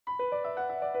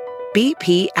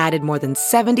BP added more than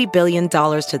 $70 billion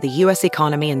to the U.S.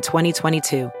 economy in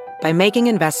 2022 by making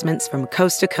investments from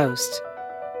coast to coast.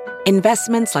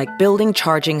 Investments like building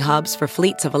charging hubs for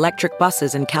fleets of electric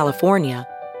buses in California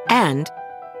and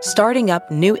starting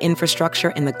up new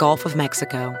infrastructure in the Gulf of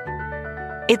Mexico.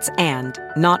 It's and,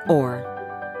 not or.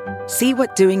 See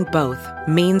what doing both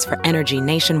means for energy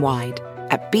nationwide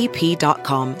at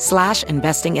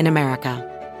bp.com/investing in America.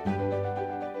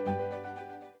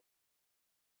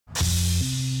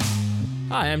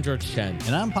 Hi, I'm George Chen.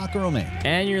 And I'm Paco Romeo.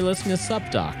 And you're listening to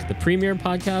SupDoc, the premier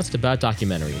podcast about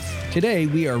documentaries. Today,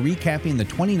 we are recapping the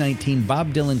 2019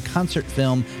 Bob Dylan concert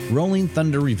film, Rolling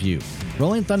Thunder Revue.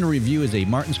 Rolling Thunder Revue is a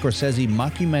Martin Scorsese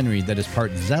mockumentary that is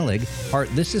part Zelig, part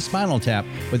This Is Spinal Tap,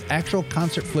 with actual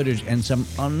concert footage and some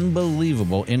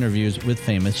unbelievable interviews with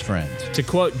famous friends. To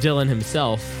quote Dylan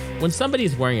himself, when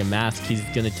somebody's wearing a mask, he's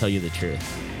going to tell you the truth.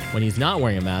 When he's not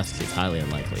wearing a mask, it's highly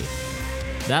unlikely.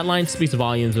 That line speaks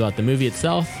volumes about the movie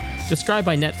itself, described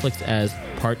by Netflix as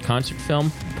part concert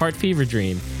film, part fever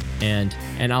dream, and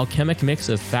an alchemic mix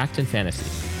of fact and fantasy.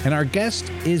 And our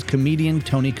guest is comedian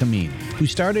Tony Camin, who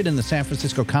started in the San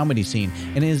Francisco comedy scene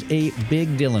and is a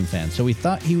big Dylan fan, so we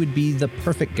thought he would be the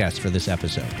perfect guest for this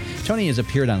episode. Tony has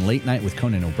appeared on Late Night with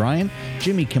Conan O'Brien,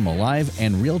 Jimmy Kimmel Live,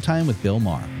 and Real Time with Bill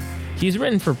Maher. He's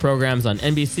written for programs on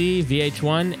NBC,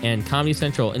 VH1, and Comedy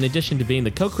Central, in addition to being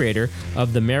the co-creator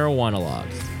of the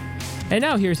Marijuana-Logues. And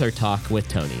now here's our talk with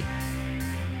Tony.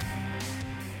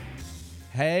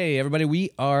 Hey, everybody.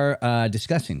 We are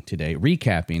discussing today,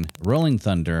 recapping Rolling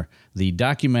Thunder, the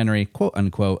documentary,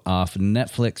 quote-unquote, off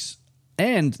Netflix.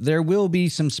 And there will be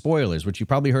some spoilers, which you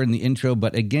probably heard in the intro.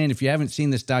 But again, if you haven't seen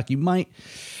this doc, you might...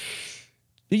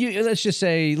 let's just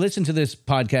say, listen to this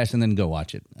podcast and then go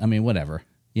watch it. I mean, whatever.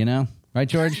 You know? Right,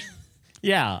 George?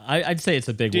 Yeah, I'd say it's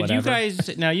a big whatever.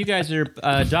 You guys are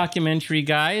documentary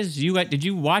guys. Did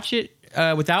you watch it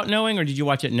without knowing, or did you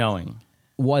watch it knowing?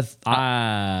 First of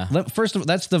all,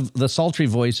 that's the sultry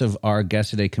voice of our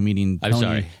guest today, comedian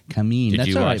Tony Camin.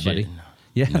 That's all right, buddy.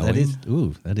 Yeah, knowing?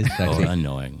 that is sexy. Oh,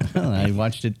 unknowing. I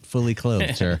watched it fully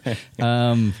clothed, sir.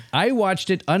 I watched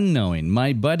it unknowing.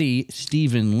 My buddy,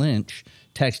 Stephen Lynch,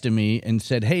 texted me and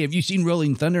said, "Hey, have you seen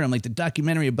Rolling Thunder?" I'm like, "The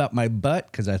documentary about my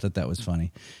butt," because I thought that was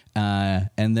funny. And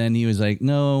then he was like,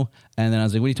 "No." And then I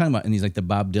was like, "What are you talking about?" And he's like, "The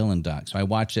Bob Dylan doc." So I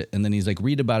watched it, and then he's like,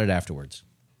 "Read about it afterwards."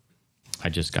 I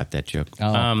just got that joke.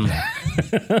 Oh.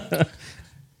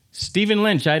 Stephen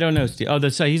Lynch, I don't know.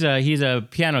 So he's a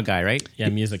piano guy, right? Yeah,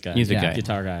 music guy.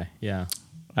 Guitar guy, yeah.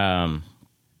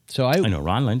 So I know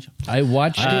Ron Lynch. I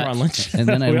watched it, Ron Lynch. and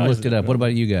then I looked it up. What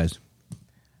about you guys?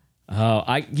 Oh,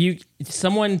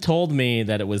 someone told me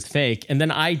that it was fake, and then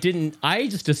I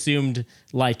just assumed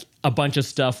like a bunch of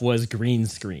stuff was green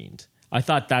screened. I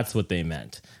thought that's what they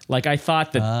meant. Like I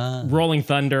thought that Rolling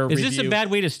Thunder Is this a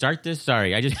bad way to start this?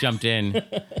 Sorry, I just jumped in.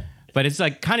 But it's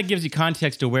like kind of gives you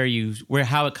context to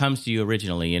how it comes to you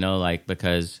originally, you know, like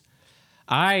because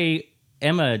I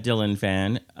am a Dylan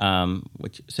fan, and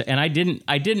I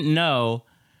didn't know,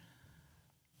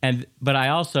 but I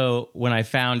also when I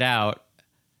found out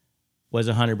was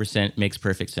 100% makes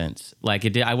perfect sense. Like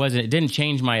it didn't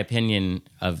change my opinion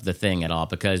of the thing at all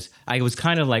because I was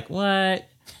kind of like, what?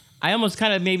 I almost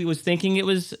kind of maybe was thinking it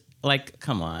was like,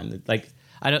 come on, like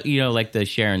I don't, like the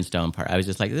Sharon Stone part. I was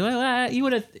just like, well, you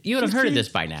would have heard of this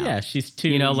by now. Yeah, she's too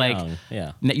young. Like,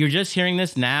 yeah, you're just hearing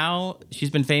this now. She's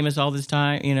been famous all this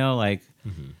time, like,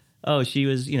 oh, she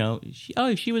was,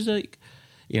 she was a,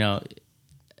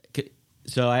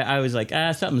 So I was like,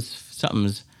 something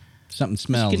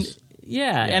smells.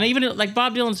 Yeah, and even like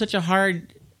Bob Dylan's such a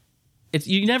hard. It's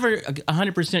you never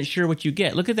 100% sure what you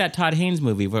get. Look at that Todd Haynes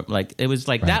movie. Where, like it was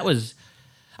like that was.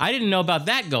 I didn't know about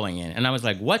that going in, and I was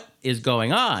like, "What is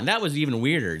going on?" That was even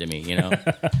weirder to me,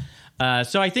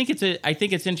 So I think it's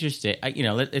interesting.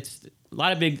 It's a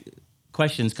lot of big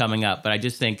questions coming up, but I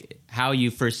just think how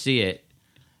you first see it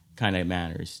kind of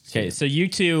matters. Okay, so you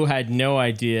two had no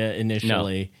idea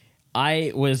initially. No.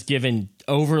 I was given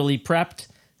overly prepped,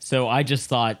 so I just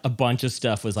thought a bunch of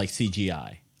stuff was like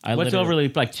CGI. What's overly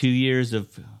like 2 years of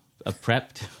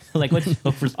prepped? Like what's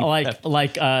overly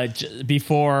prepped?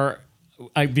 Before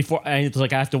I was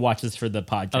like, I have to watch this for the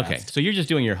podcast. Okay, so you're just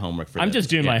doing your homework for I'm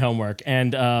just doing my homework.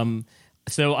 And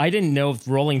so I didn't know if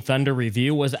Rolling Thunder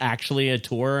Revue was actually a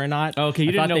tour or not. Okay,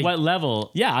 you didn't know what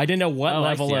level. Yeah, I didn't know what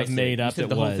level of made up it was.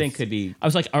 The whole thing could be. I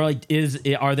was like, are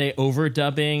they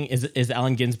overdubbing? Is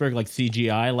Allen Ginsberg like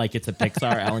CGI? Like it's a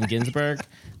Pixar Allen Ginsberg?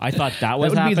 I thought that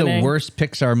was happening. That would be the worst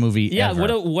Pixar movie ever.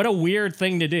 Yeah, what a weird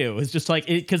thing to do. It's just like,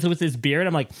 because with his beard,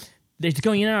 I'm like, it's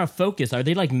going in and out of focus. Are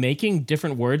they like making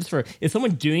different words for? Is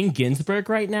someone doing Ginsberg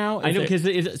right now? I know, because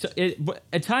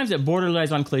at times it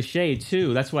borderlines on cliche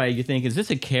too. That's why you think, is this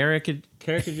a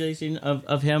characterization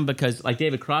of him? Because like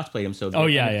David Cross played him so good. Oh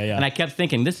yeah. And I kept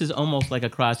thinking, this is almost like a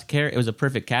cross character. It was a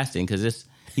perfect casting because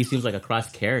he seems like a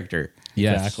cross character.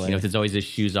 Yes. Exactly. You know, there's always his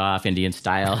shoes off, Indian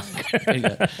style.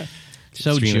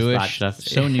 So Jewish,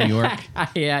 so New York.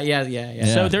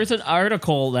 Yeah. So there's an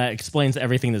article that explains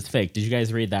everything that's fake. Did you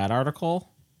guys read that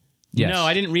article? Yes. No,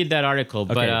 I didn't read that article,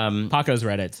 Okay. but Paco's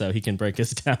read it, so he can break us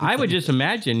down. I would just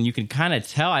imagine you can kind of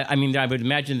tell. I mean, I would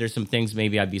imagine there's some things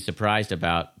maybe I'd be surprised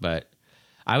about, but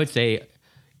I would say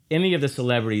any of the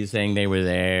celebrities saying they were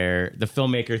there, the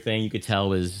filmmaker thing, you could tell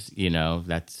was,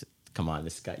 come on,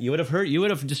 this guy. You would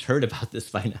have just heard about this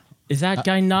by now. Is that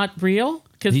guy not real?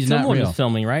 Because He's not someone real. was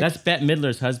filming, right? That's Bette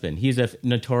Midler's husband. He's a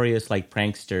notorious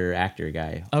prankster actor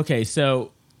guy. Okay,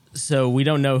 so we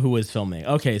don't know who was filming.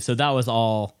 Okay, so that was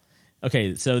all.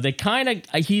 Okay, so they kind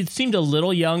of he seemed a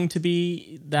little young to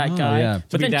be that guy, yeah.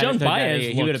 but then Joan Baez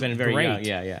he would have been very great.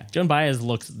 young. Yeah. Joan Baez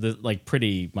looks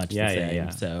pretty much the same. Yeah.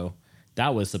 So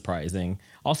that was surprising.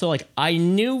 Also, I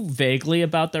knew vaguely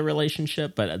about their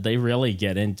relationship, but they really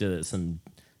get into some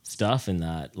stuff in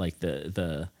that,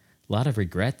 the lot of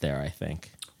regret there, I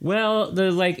think. Well,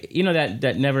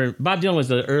 that never. Bob Dylan was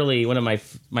the early one of my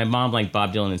mom liked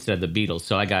Bob Dylan instead of the Beatles,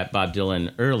 so I got Bob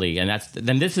Dylan early, and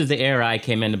then this is the era I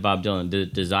came into Bob Dylan, the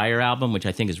Desire album, which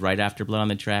I think is right after Blood on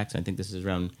the Tracks. I think this is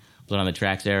around Blood on the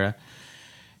Tracks era,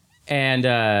 and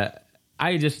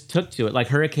I just took to it. Like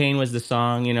Hurricane was the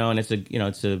song, and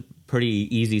it's a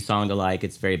pretty easy song to like.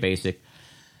 It's very basic.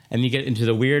 And you get into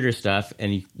the weirder stuff,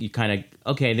 and you kind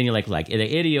of then you're like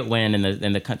the Idiot Wind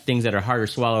and the things that are harder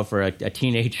to swallow for a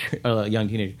teenager, a young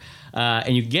teenager,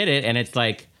 and you get it, and it's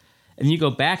like, and you go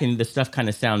back, and the stuff kind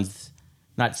of sounds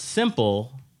not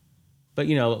simple, but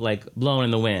like Blowing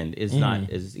in the Wind is not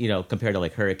is compared to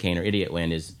like Hurricane or Idiot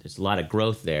Wind there's a lot of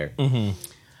growth there, and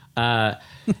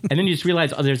then you just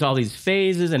realize there's all these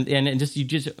phases, and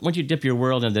just once you dip your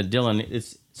world into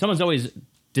Dylan, someone's always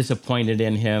disappointed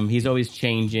in him. He's always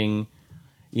changing,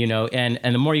 and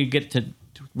the more you get to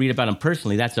read about him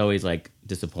personally, that's always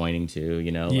disappointing too,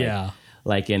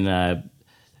 like in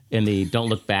the Don't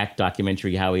Look Back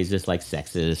documentary, how he's just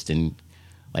sexist and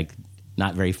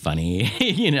not very funny,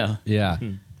 Yeah.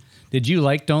 Did you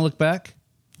like Don't Look Back?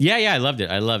 Yeah, I loved it.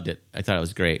 I thought it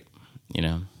was great,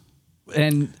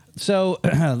 And so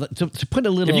to put a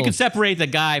little, if you could separate the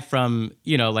guy from,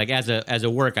 as a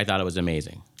work, I thought it was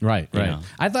amazing. Right. know?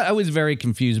 I thought I was very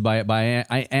confused by it.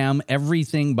 I am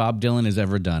everything Bob Dylan has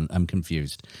ever done. I'm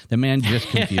confused. The man just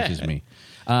confuses me.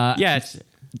 Yes.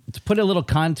 To put a little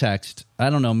context, I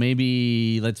don't know,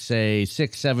 maybe let's say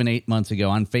 6, 7, 8 months ago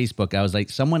on Facebook, I was like,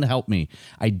 someone help me.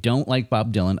 I don't like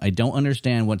Bob Dylan. I don't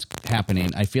understand what's happening.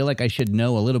 I feel like I should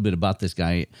know a little bit about this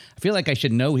guy. I feel like I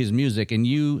should know his music, and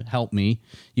you helped me.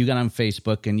 You got on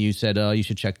Facebook and you said, oh, you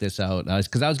should check this out.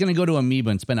 Because I was going to go to Amoeba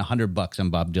and spend $100 on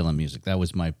Bob Dylan music. That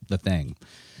was the thing.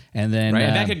 And then Right,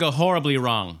 and that could go horribly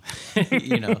wrong,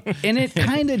 And it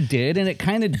kind of did, and it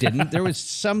kind of didn't. There was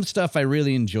some stuff I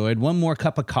really enjoyed. One More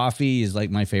Cup of Coffee is one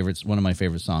of my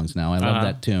favorite songs now. I love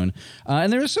that tune.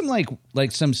 And there was some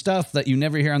some stuff that you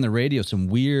never hear on the radio, some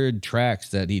weird tracks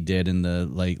that he did in the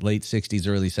late 60s,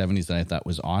 early 70s that I thought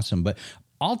was awesome. But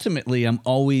ultimately, I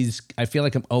feel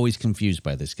like I'm always confused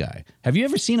by this guy. Have you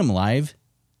ever seen him live?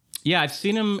 Yeah, I've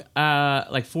seen him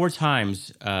 4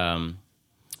 times.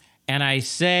 And I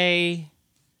say,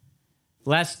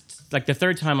 the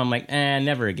third time, I'm like,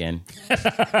 never again.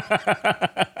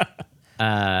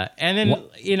 And then,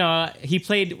 he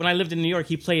played, when I lived in New York,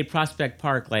 he played Prospect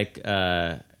Park,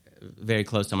 very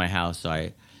close to my house.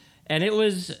 And it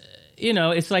was,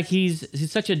 it's like he's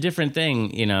such a different thing,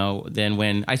 than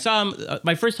when I saw him.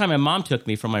 My first time my mom took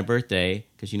me for my birthday,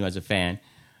 because she knew I was a fan.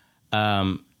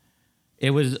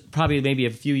 It was probably maybe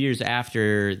a few years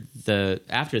after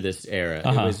this era.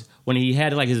 It was when he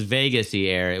had his Vegas-y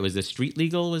era. It was the Street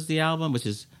Legal was the album, which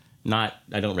is not.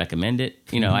 I don't recommend it.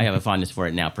 I have a fondness for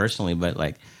it now personally, but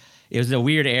it was a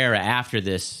weird era after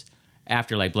this,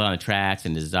 after Blood on the Tracks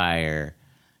and Desire,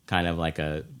 kind of like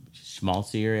a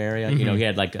schmaltzier area. He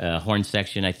had a horn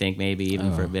section, I think maybe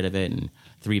even for a bit of it, and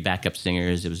 3 backup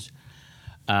singers. It was.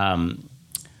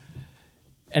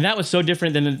 And that was so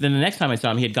different than the next time I saw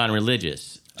him. He had gone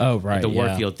religious. Oh, right. At the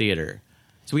Warfield Theater.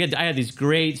 So I had these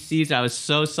great seats. I was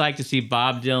so psyched to see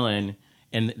Bob Dylan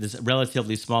in this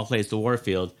relatively small place, the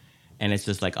Warfield, and it's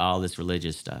just all this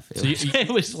religious stuff. It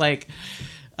was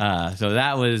so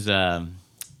that was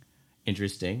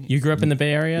interesting. You grew up in the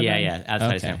Bay Area? Yeah, then? yeah,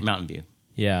 outside of Mountain View.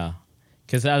 Yeah.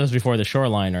 Because that was before the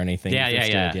shoreline or anything. Yeah.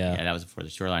 existed, That was before the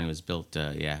shoreline was built.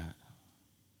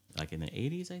 Like in the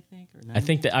 80s, I think. Or 90s? I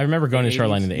think that I remember going to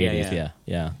shoreline in the 80s. Yeah.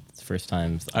 Yeah. It's the first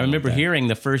time. I remember hearing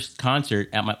the first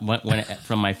concert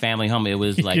from my family home. It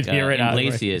was like hear it out,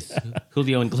 Iglesias,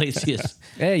 Julio Iglesias.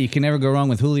 Hey, you can never go wrong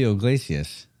with Julio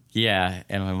Iglesias. Yeah,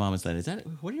 and my mom was like,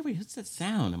 what's that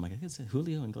sound? I'm like, it's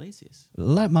Julio Iglesias.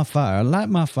 Light my fire, light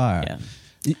my fire. Yeah.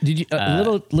 Did you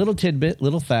little tidbit,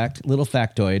 little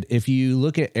factoid? If you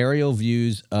look at aerial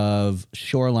views of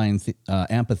Shoreline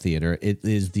Amphitheater, it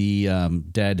is the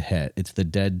dead head. It's the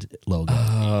dead logo.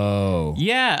 Oh,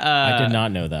 Yeah. I did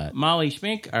not know that. Molly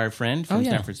Schmink, our friend from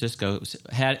San Francisco,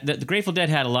 had the Grateful Dead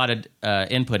had a lot of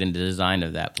input into the design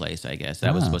of that place. I guess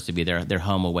that was supposed to be their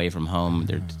home away from home,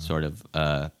 their sort of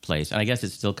place, and I guess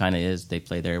it still kind of is. They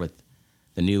play there with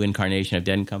the new incarnation of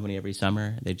Dead and Company every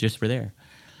summer. They just were there.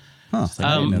 Huh.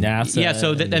 NASA. Yeah,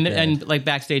 so and like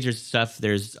backstage there's stuff.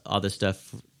 There's all this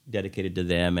stuff dedicated to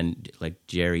them, and like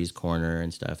Jerry's Corner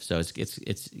and stuff. So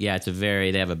they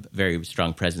have a very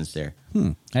strong presence there.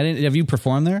 Have you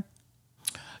performed there?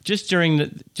 Just during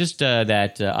that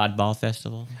Oddball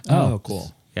Festival. Oh,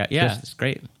 cool. Yeah, it's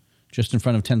great. Just in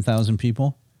front of 10,000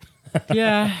 people?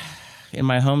 Yeah, in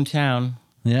my hometown.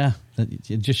 Yeah,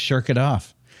 you just shirk it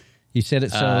off. You said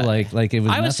it so like it was.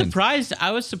 I was nothing.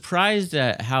 I was surprised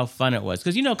at how fun it was,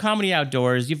 because comedy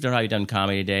outdoors. You've probably done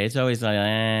comedy today. It's always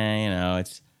like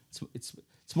it's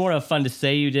more of fun to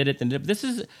say you did it than this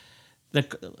is the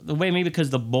way, maybe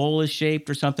because the bowl is shaped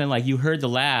or something. Like you heard the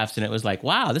laughs and it was like,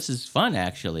 wow, this is fun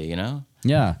actually.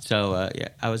 Yeah. So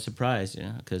I was surprised.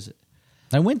 Because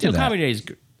I went to that. Comedy Days.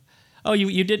 Oh,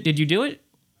 you did? Did you do it?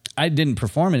 I didn't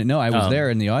perform it. No, I was there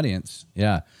in the audience.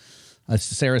 Yeah.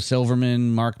 Sarah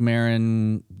Silverman, Mark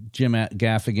Maron, Jim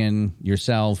Gaffigan,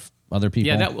 yourself, other people.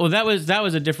 Yeah, that was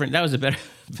a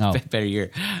better year.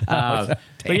 But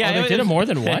yeah, they did it more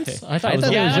than once. I thought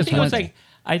it was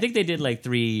I think they did like 2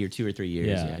 or 3 years.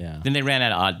 Yeah. Then they ran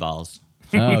out of oddballs.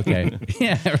 Oh, okay.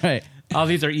 Yeah, right. All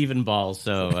these are even balls,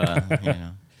 so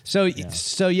So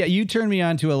you turned me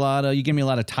on to you gave me a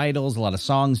lot of titles, a lot of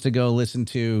songs to go listen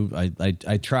to.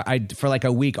 I tried for like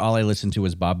a week. All I listened to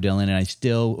was Bob Dylan, and I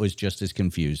still was just as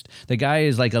confused. The guy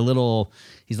is like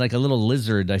he's like a little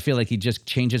lizard. I feel like he just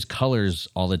changes colors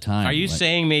all the time. Are you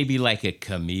saying maybe like a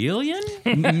chameleon?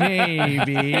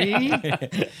 Maybe.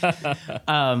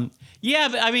 Yeah,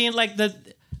 but I mean, like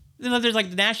there's like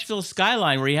the Nashville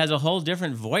skyline where he has a whole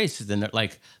different voice than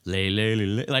like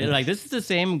like this is the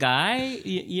same guy.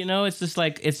 It's just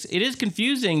like it is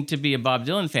confusing to be a Bob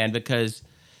Dylan fan, because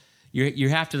you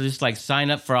have to just like sign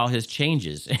up for all his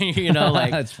changes.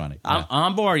 Like that's funny. I'm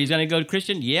on board. He's going to go to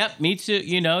Christian. Yep, me too.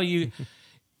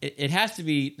 It has to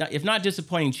be, if not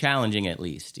disappointing, challenging at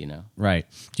least. Right.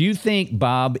 Do you think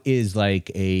Bob is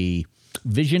like a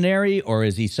visionary, or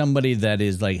is he somebody that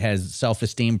is like has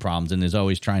self-esteem problems and is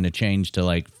always trying to change to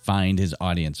like find his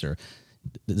audience? Or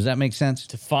does that make sense?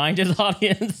 To find his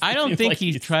audience? I don't think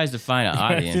he tries to find an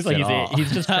audience at all.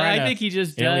 He's just trying I think he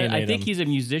just does. I think he's a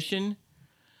musician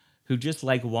who just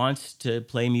like wants to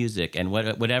play music, and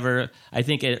whatever. I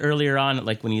think earlier on,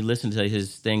 like when you listen to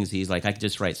his things, he's like, I could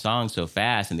just write songs so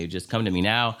fast and they just come to me.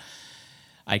 Now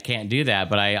I can't do that,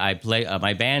 but I play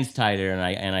my band's tighter,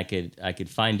 and I could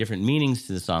find different meanings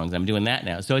to the songs. I'm doing that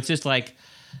now, so it's just like,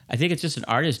 I think it's just an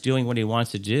artist doing what he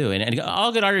wants to do, and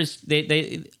all good artists,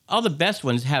 they all the best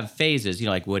ones have phases.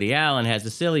 Like Woody Allen has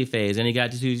the silly phase, and he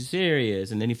got too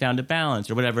serious, and then he found a balance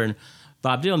or whatever. And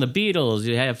Bob Dylan, the Beatles,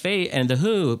 you have phase, and the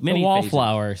Who, many the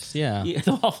Wallflowers, yeah,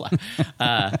 the Wallflowers.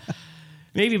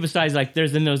 Maybe besides, like,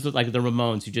 there's then those like the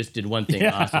Ramones who just did one thing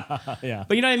awesome. Yeah.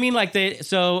 But you know what I mean? Like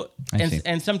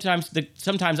and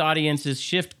sometimes audiences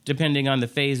shift depending on the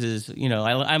phases.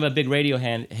 I'm a big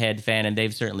Radiohead fan, and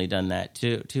they've certainly done that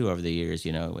too over the years.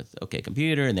 With OK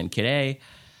Computer and then Kid A.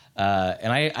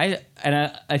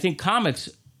 And I think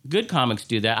good comics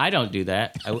do that. I don't do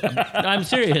that. I'm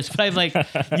serious. But I'm like,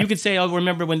 you could say,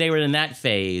 remember when they were in that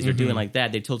phase or doing like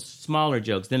that? They told smaller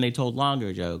jokes, then they told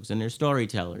longer jokes, and they're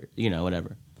storytellers,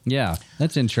 whatever. Yeah,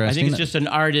 that's interesting. I think it's just an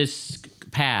artist's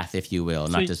path, if you will,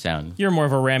 not to sound. You're more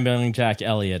of a rambling Jack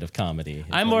Elliott of comedy.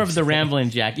 I'm more of the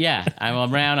rambling Jack. Yeah,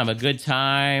 I'm around. I'm a good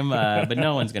time, but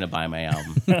no one's going to buy my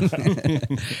album.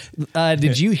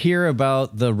 Did you hear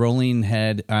about the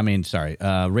Radiohead?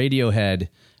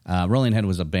 Rolling Head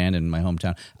was a band in my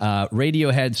hometown.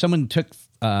 Radiohead, someone took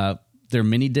their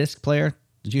mini disc player.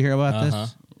 Did you hear about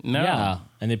this? No. Yeah,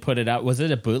 and they put it out. Was it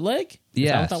a bootleg?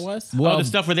 Yeah, that what that was? Well, the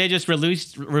stuff where they just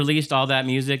released all that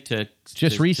music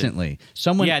recently.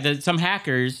 Some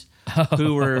hackers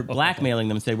who were blackmailing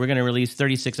them said, we're going to release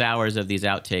 36 hours of these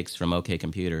outtakes from OK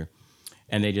Computer.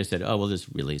 And they just said, "Oh, we'll just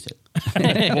release it."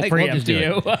 We'll preempt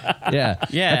you. Yeah.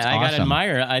 Yeah, That's I got to awesome.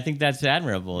 admire. I think that's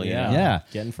admirable. You know? Yeah.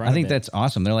 Get in front I of think it. that's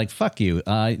awesome. They're like, fuck you.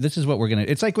 This is what we're going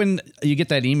to... It's like when you get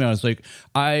that email. It's like,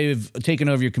 I've taken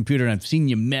over your computer and I've seen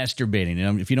you masturbating.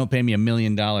 And if you don't pay me $1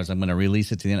 million, I'm going to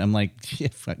release it to the end. I'm like,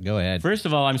 shit, fuck, go ahead. First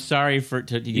of all, I'm sorry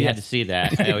you had to see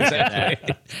that. I always say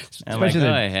that. I'm like, Especially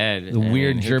go ahead. The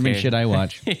weird Who German cares? shit I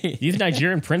watch. These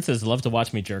Nigerian princes love to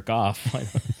watch me jerk off.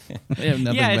 They have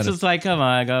nothing Yeah, it's better. just like, come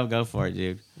on, go for it,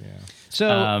 dude.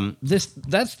 So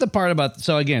that's the part about.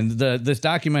 So again, this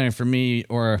documentary for me,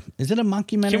 or is it a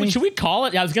mockumentary? Should we call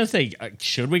it? I was going to say,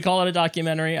 should we call it a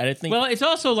documentary? I didn't think. Well, it's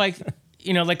also like,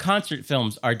 like concert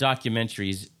films are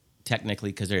documentaries technically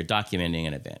because they're documenting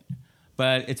an event.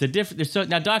 But it's a different.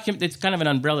 It's kind of an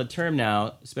umbrella term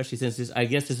now, especially since I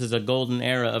guess this is a golden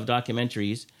era of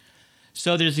documentaries.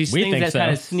 So there's these things that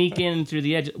kind of sneak in through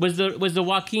the edge. Was the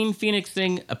Joaquin Phoenix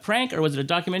thing a prank, or was it a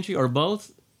documentary, or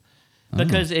both?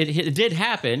 Because it did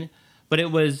happen, but it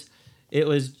was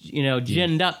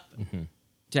ginned up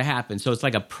to happen. So it's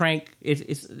like a prank.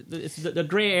 It's the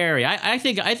gray area. I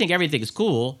think everything is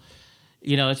cool.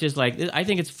 It's just like I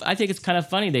think it's kind of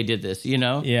funny they did this.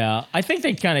 Yeah, I think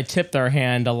they kind of tipped their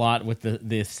hand a lot with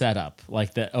the setup,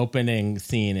 like the opening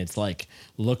scene. It's like,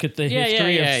 look at the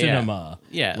history of cinema.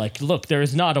 Yeah. Like, look, there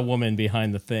is not a woman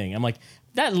behind the thing. I'm like,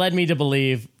 that led me to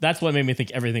believe. That's what made me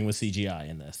think everything was CGI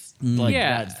in this. Like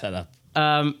that setup.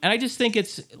 And I just think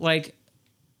it's like,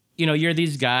 you're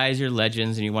these guys, you're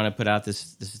legends, and you want to put out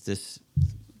this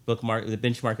bookmark, the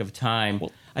benchmark of time.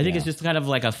 Well, I think it's just kind of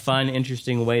like a fun,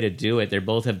 interesting way to do it. They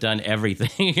both have done everything.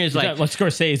 It's like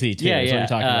Scorsese too. Is what I'm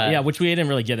talking about. Which we didn't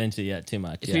really get into yet too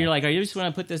much. So you're like, are you just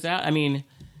want to put this out? I mean,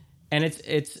 and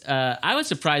it's. I was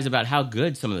surprised about how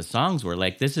good some of the songs were.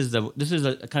 Like this is a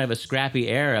kind of a scrappy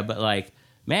era, but like,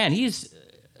 man, he's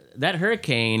that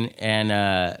Hurricane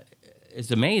and. It's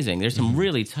amazing. There's some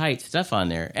really tight stuff on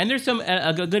there, and there's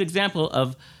a good example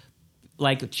of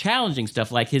like challenging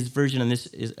stuff, like his version of this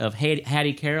of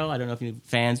Hattie Carroll. I don't know if you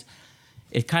fans.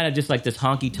 It's kind of just like this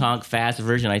honky tonk fast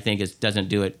version. I think doesn't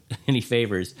do it any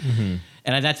favors,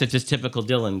 and that's just typical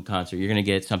Dylan concert. You're gonna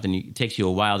get something. It takes you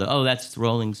a while to that's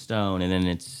Rolling Stone, and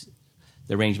then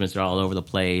the arrangements are all over the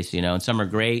place, and some are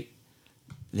great.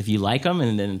 If you like them,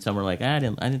 and then some are like,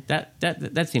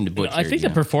 that seemed to butcher. I think the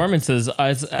performances.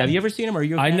 Have you ever seen them? Or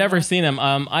you? I've never seen him.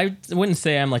 I wouldn't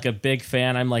say I'm like a big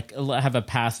fan. I'm like I have a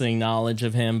passing knowledge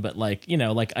of him, but like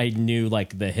like I knew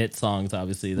like the hit songs,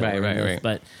 obviously. Right.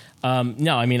 But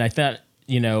no, I mean I thought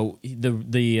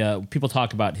the people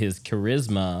talk about his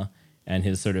charisma and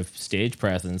his sort of stage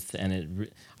presence,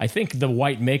 and I think the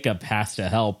white makeup has to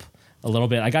help a little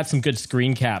bit. I got some good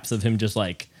screen caps of him just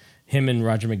like. Him and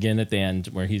Roger McGinn at the end,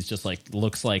 where he's just like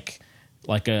looks like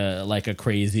a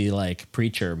crazy like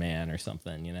preacher man or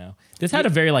something. This had a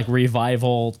very like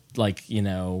revival, like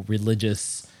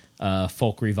religious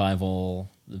folk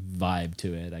revival vibe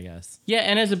to it, I guess. Yeah,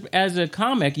 and as a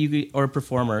comic, or a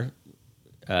performer,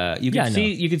 you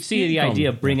could see the idea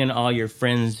of bringing all your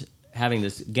friends, having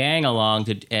this gang along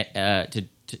to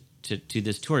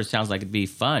this tour. It sounds like it'd be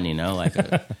fun, like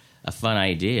a fun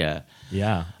idea.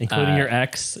 Yeah, including your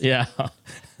ex. Yeah.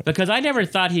 Because I never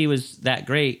thought he was that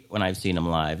great when I've seen him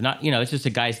live. Not, it's just a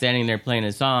guy standing there playing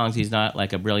his songs. He's not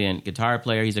like a brilliant guitar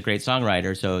player. He's a great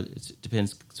songwriter. So it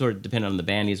depends on the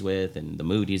band he's with and the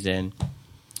mood he's in.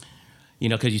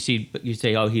 Because you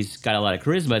say, oh, he's got a lot of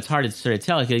charisma. It's hard to sort of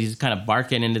tell because he's kind of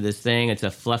barking into this thing. It's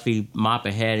a fluffy mop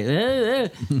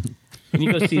ahead. And you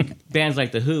go see bands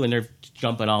like The Who, and they're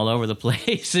jumping all over the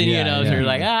place. And, so you're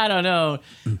like, I don't know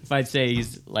if I'd say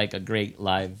he's like a great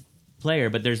live player,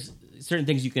 but there's certain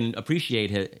things you can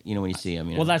appreciate, when you see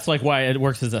him. Well, that's like why it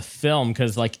works as a film,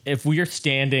 because like if we're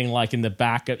standing like in the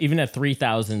back of even a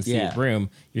 3,000 seat room,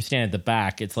 you're standing at the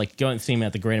back. It's like going and see him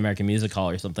at the Great American Music Hall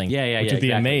or something. Which would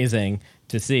be amazing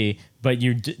to see. But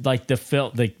you like the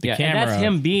film, the camera. And that's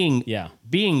him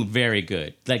being very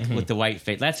good, like with the white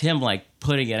face. That's him like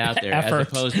putting it out there as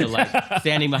opposed to like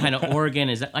standing behind an organ.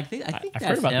 Is that like I think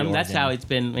that's him. That's how it's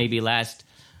been maybe last.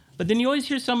 But then you always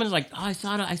hear someone like, oh, I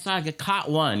saw I caught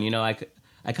one.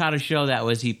 I caught a show that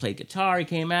was he played guitar. He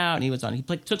came out and he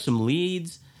took some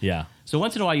leads. Yeah. So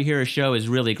once in a while you hear a show is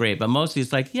really great, but mostly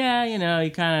it's like he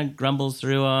kind of grumbles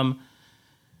through them.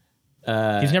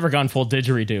 He's never gone full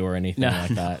didgeridoo or anything like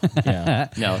that. Yeah.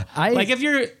 No.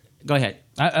 Go ahead.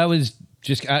 I was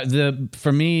just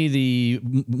for me the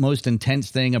most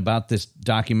intense thing about this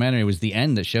documentary was the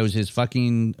end that shows his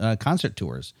fucking concert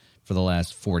tours for the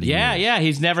last 40 years. Yeah.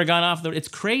 He's never gone off it's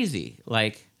crazy.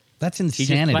 Like that's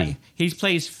insanity. He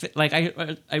plays like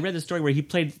I read the story where he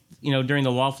played during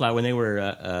the Wallflower when they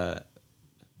were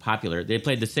popular. They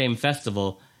played the same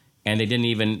festival, and they didn't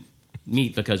even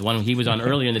meet because he was on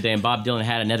earlier in the day, and Bob Dylan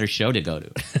had another show to go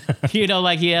to.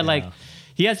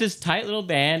 He has this tight little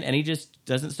band, and he just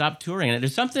doesn't stop touring. And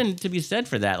there's something to be said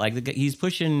for that. Like he's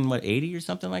pushing 80 or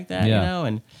something like that,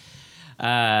 and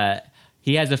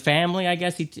he has a family. I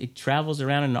guess he travels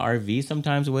around in an RV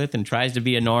sometimes with, and tries to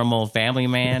be a normal family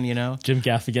man. Jim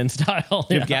Gaffigan style.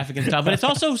 Gaffigan style. But it's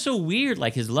also so weird,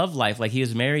 like his love life. Like he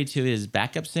was married to his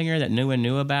backup singer that no one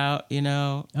knew about.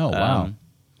 Oh wow.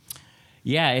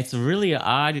 Yeah, it's a really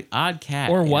odd cat.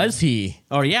 Or was he?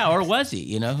 Or was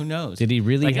he? Who knows? Did he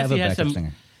really have a backup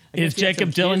singer? Is Jacob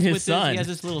Dylan his son? He has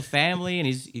this little family, and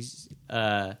he's it's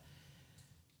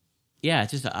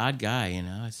just an odd guy.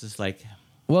 It's just like.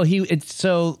 Well,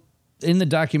 so in the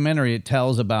documentary, it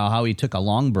tells about how he took a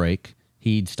long break.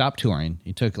 He'd stopped touring.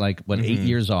 He took 8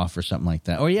 years off or something like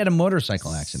that. Or he had a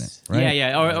motorcycle accident, right?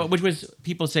 Yeah. Or which was,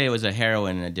 people say it was a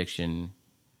heroin addiction.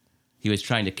 He was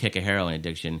trying to kick a heroin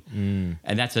addiction,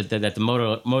 and that's that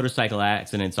the motorcycle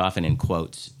accident's often in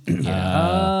quotes.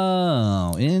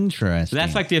 Oh, interesting. So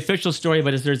that's like the official story,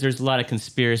 but there's a lot of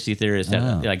conspiracy theorists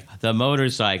that, like the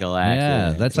motorcycle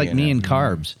accident. Yeah, that's like me and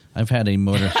carbs. I've had a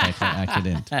motorcycle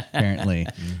accident, apparently.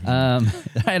 I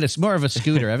had more of a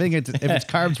scooter. I think if it's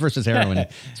carbs versus heroin,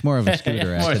 it's more of a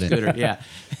scooter accident. More scooter, yeah.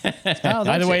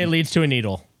 Either way, it leads to a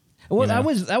needle. Well, that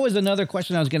was another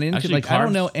question I was getting into. Actually, I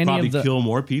don't know any of the. Kill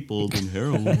more people than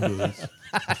heroin does.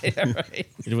 Yeah, right.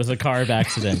 It was a carb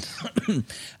accident.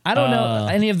 I don't know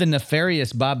any of the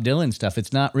nefarious Bob Dylan stuff.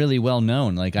 It's not really well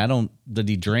known. Did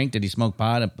he drink? Did he smoke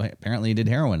pot? Apparently he did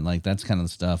heroin. That's kind of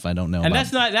stuff I don't know. And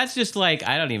that's just I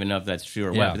don't even know if that's true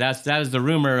or what. But that was the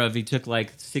rumor of he took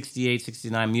 68,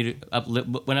 69,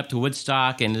 went up to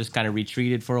Woodstock and just kind of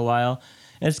retreated for a while.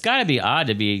 And it's got to be odd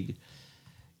to be.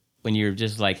 When you're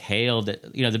just hailed, the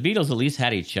Beatles at least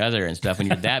had each other and stuff. When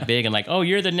you're that big and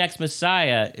you're the next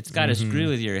Messiah, it's got to screw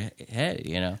with your head,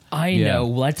 I know.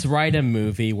 Let's write a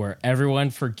movie where everyone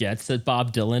forgets that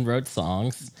Bob Dylan wrote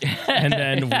songs, and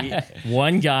then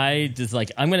one guy just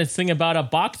I'm going to sing about a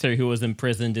boxer who was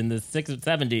imprisoned in the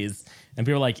 70s, and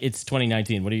people are like, it's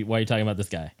 2019. Why are you talking about this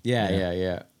guy?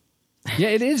 Yeah. Yeah,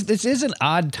 it is. This is an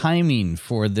odd timing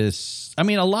for this. I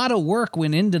mean, a lot of work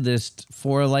went into this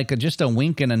for just a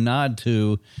wink and a nod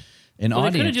to an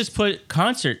audience. They could have just put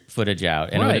concert footage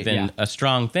out, and it would have been a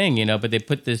strong thing, But they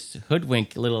put this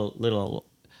hoodwink little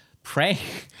prank.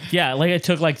 Yeah, it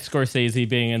took Scorsese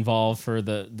being involved for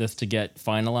this to get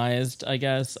finalized. I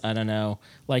guess I don't know.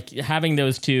 Having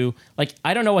those two,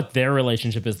 I don't know what their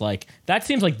relationship is like. That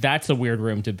seems like that's a weird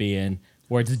room to be in.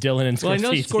 Where it's Dylan and Scorsese. Well, I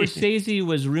know Scorsese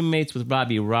was roommates with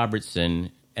Robbie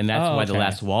Robertson, and that's why The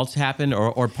Last Waltz happened,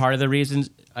 or part of the reasons.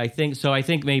 I think so. I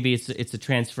think maybe it's a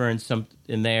transference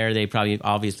in there. They probably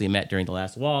obviously met during The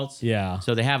Last Waltz. Yeah.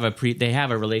 So they have a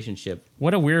relationship.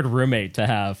 What a weird roommate to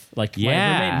have. My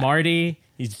roommate Marty.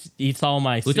 He eats all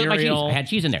my cereal. Who took my cheese? I had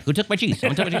cheese in there. Who took my cheese?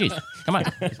 Someone took my cheese. Come on.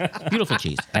 Beautiful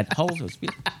cheese. Had holes. It was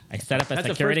beautiful. I set up a That's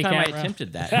security camera. That's I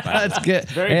attempted that. That's good.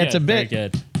 It's a bit. Very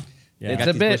good. Yeah. It's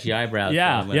a bit. Bushy eyebrows.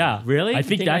 Yeah. Really? I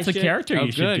think that's a character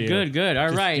you should do. Good. All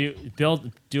right.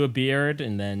 Do a beard,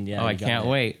 and then I can't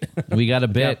wait. We got a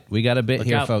bit. Yep. We got a bit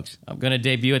here, folks. I'm going to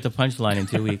debut at the Punchline in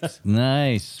 2 weeks.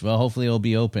 Nice. Well, hopefully it'll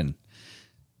be open.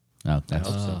 Oh, that's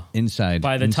inside.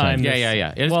 By the time,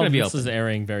 yeah. It's going to be open. This is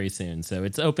airing very soon, so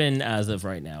it's open as of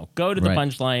right now. Go to the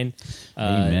Punchline,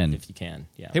 Amen. if you can.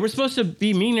 Yeah, they were supposed to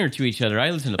be meaner to each other. I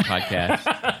listen to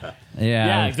podcasts.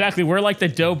 Yeah, exactly. We're like the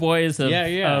doughboys of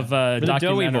the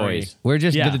doughy boys. We're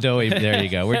just the doughy. There you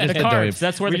go. We're just the carbs.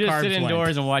 That's where we the just carbs sit indoors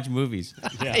went. and watch movies.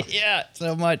 Yeah,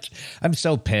 so much. I'm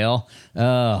so pale.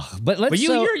 But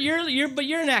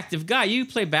you're an active guy. You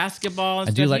play basketball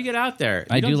and stuff. You get out there.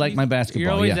 I do like my basketball.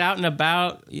 You're always out and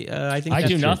about. I think I do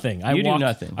true. nothing. You do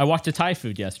nothing. I walked to Thai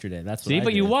food yesterday. That's what I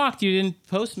did. You walked. You didn't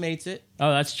Postmates it.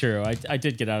 Oh, that's true. I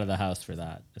did get out of the house for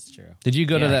that. That's true. Did you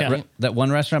go to that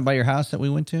one restaurant by your house that we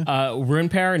went to? Rune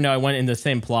Pair? No, I went in the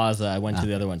same plaza. I went to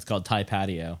the other one. It's called Thai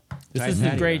Patio. This is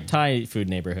a great Thai food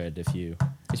neighborhood. It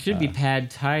should be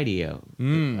Pad Tidio.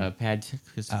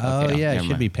 It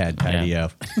should be Pad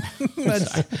Tidio.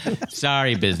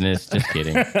 Sorry, business. Just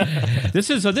kidding. This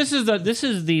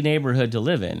is the neighborhood to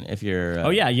live in. If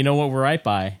you're. You know what we're right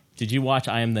by. Did you watch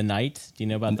I Am the Night? Do you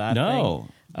know about that? No.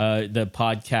 Thing? The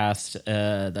podcast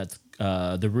that's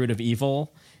The Root of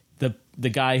Evil. The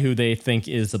guy who they think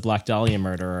is the Black Dahlia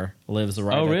murderer lives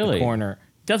right at the corner.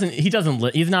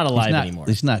 He's not alive anymore.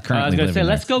 He's not currently. I was going to say, there.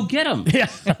 let's go get him. Yeah,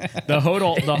 the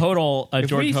Hodel.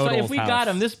 George Hodel's if we house. got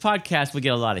him, this podcast would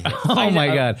get a lot of hits. Oh my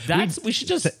God, we should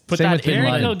just put same that with Bin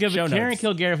in Laden. Karen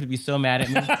Kilgariff would be so mad at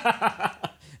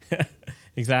me.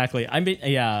 Exactly. I mean,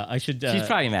 yeah, I should. She's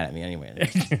probably mad at me anyway.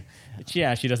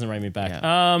 Yeah, she doesn't write me back.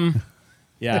 It's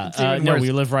Yeah, even no, worse.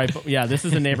 we live right. Yeah, this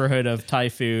is a neighborhood of Thai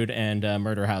food and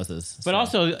murder houses. But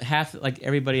also, half like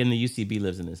everybody in the UCB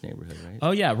lives in this neighborhood, right?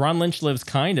 Oh yeah, Ron Lynch lives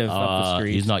kind of up the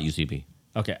street. He's not UCB.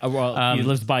 Okay, well, he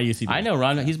lives by UCB. I know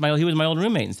Ron. He was my old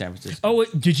roommate in San Francisco. Oh,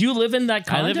 wait, did you live in that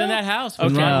condo? I lived in that house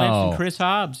with Okay. Ron Lynch No. and Chris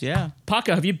Hobbs. Yeah,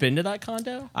 Paco, have you been to that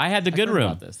condo? I had the good heard room.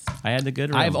 about this. I had the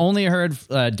good room. I've only heard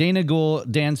Dana Gould,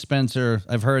 Dan Spencer.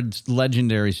 I've heard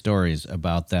legendary stories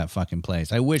about that fucking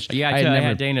place. I wish Yeah, I I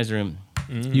had Dana's room.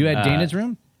 You had Dana's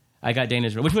room? I got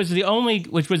Dana's room, which was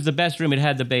the best room. It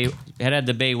had the bay. It had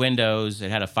the bay windows. It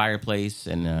had a fireplace,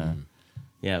 and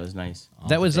yeah, it was nice.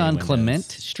 That was on windows. Clement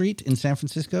Street in San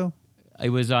Francisco? It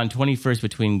was on 21st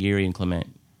between Geary and Clement.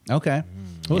 Okay.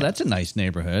 Oh, that's a nice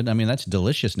neighborhood. I mean, that's a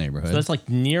delicious neighborhood. So that's like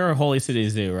near Holy City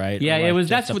Zoo, right? Yeah, Or, like, it was.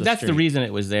 just That's up that's the street? reason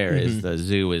it was there. Is the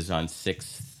zoo was on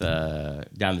 6th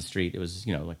down the street. It was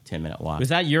like 10-minute walk. Was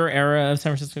that your era of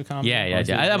San Francisco comedy? Yeah. Or was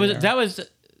it That was your era? that was.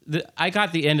 I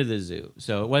got the end of the zoo,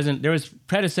 so it wasn't. There was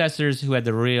predecessors who had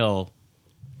the real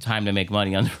time to make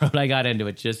money on the road. I got into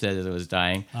it just as it was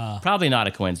dying. Probably not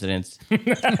a coincidence.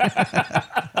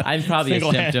 I'm probably a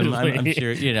symptom. I'm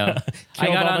sure. I Killed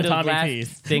got all on the the Tommy last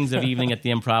P's. things of Evening at the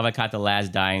Improv. I caught the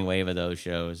last dying wave of those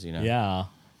shows. Yeah.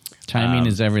 Timing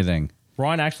is everything.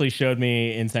 Ron actually showed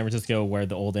me in San Francisco where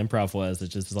the old Improv was.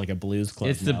 It's just like a blues club.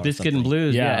 It's the now or Biscuit and something.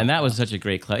 Blues, yeah, and that was such a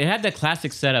great club. It had that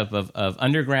classic setup of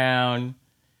underground,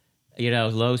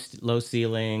 low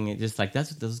ceiling. It just like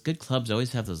those good clubs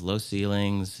always have those low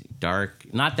ceilings, dark,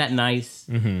 not that nice.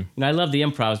 Mm-hmm. I love the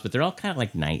Improvs, but they're all kind of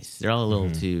like nice. They're all a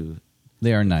little too.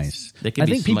 They are nice. They can I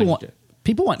be think people smudged.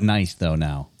 people want nice though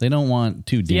now. They don't want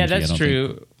too dingy. Yeah, I that's don't true.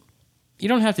 think. You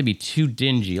don't have to be too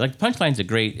dingy. Like Punchline's a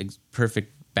great,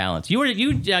 perfect balance.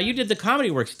 You did the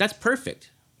Comedy Works. That's perfect.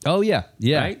 Oh yeah.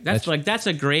 Right? That's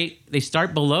a great. They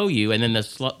start below you, and then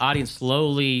the audience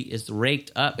slowly is raked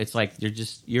up. It's like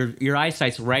your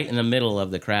eyesight's right in the middle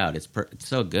of the crowd. It's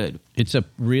so good. It's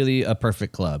really a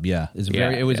perfect club. Yeah.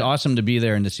 It was awesome to be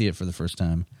there and to see it for the first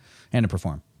time and to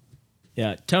perform.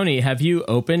 Yeah. Tony, have you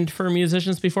opened for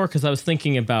musicians before? Because I was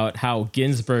thinking about how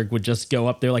Ginsberg would just go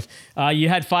up there like, you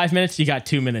had 5 minutes, you got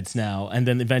 2 minutes now. And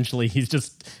then eventually he's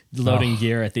just loading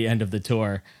gear at the end of the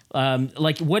tour.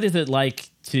 What is it like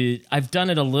I've done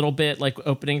it a little bit, like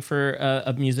opening for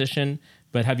a musician,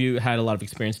 but have you had a lot of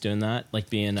experience doing that? Like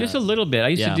being Just a little bit. I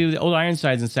used to do the old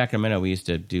Ironsides in Sacramento. We used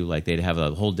to do they'd have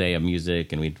a whole day of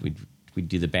music, and we'd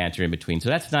do the banter in between. So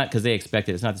that's not because they expect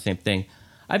it. It's not the same thing.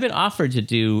 I've been offered to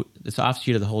do this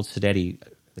offshoot of the Hold Steady.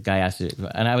 The guy asked it,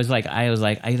 and I was like, I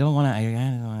don't want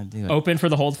to do it. Open for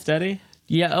the Hold Steady?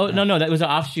 Yeah. Oh no, that was an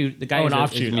offshoot. The guy an is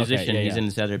offshoot. a musician. Okay, yeah, He's yeah. in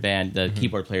this other band. The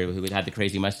keyboard player who had the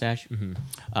crazy mustache,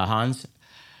 Hans.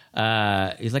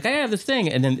 He's like, I have this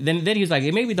thing, and then he's like,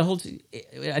 maybe the whole.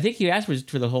 I think he asked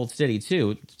for the Hold Steady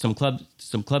too. Some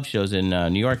club shows in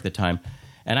New York at the time.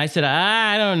 And I said,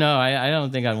 I don't know. I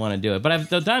don't think I'd want to do it. But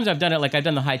the times I've done it, like I've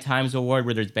done the High Times Award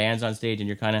where there's bands on stage and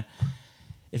you're kind of,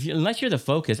 unless you're the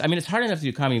focus. I mean, it's hard enough to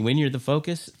do comedy when you're the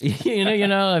focus.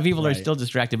 People are still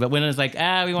distracted. But when it's like,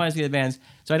 we want to see the bands.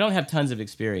 So I don't have tons of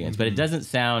experience, but it doesn't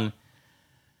sound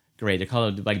great. They call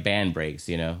it like band breaks,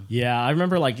 Yeah, I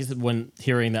remember when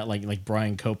hearing that like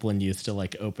Brian Copeland used to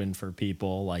like open for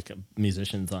people, like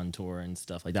musicians on tour and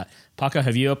stuff like that. Paco,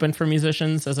 have you opened for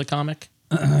musicians as a comic?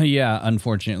 Yeah,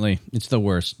 unfortunately, it's the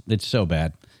worst. It's so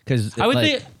bad because I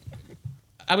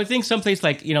would think someplace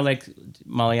like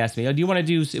Molly asked me, do you want to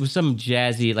do? It was some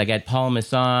jazzy like at Paul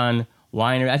Masson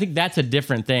Winery. I think that's a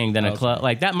different thing than a club.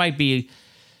 Like that might be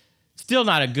still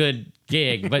not a good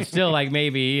gig, but still like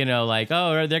maybe they're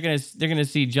gonna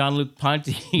see Jean-Luc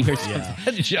Ponty or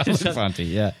something. Jean-Luc Ponty,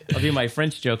 yeah. I'll do my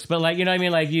French jokes, but like what I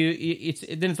mean, like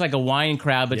it's like a wine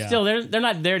crowd, but still they're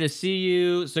not there to see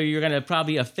you, so you're gonna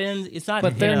probably offend. It's not,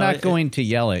 But they're not going to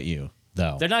yell at you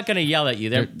though. They're not gonna yell at you.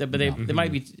 But they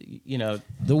might be.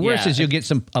 The worst is you'll get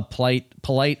a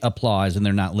polite applause and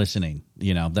they're not listening.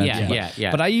 Yeah.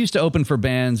 But I used to open for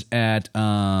bands at the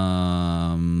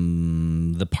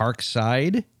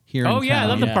Parkside. Here in I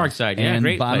love town. the Parkside. Yeah, and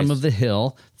great bottom place. of the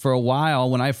hill. For a while,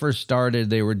 when I first started,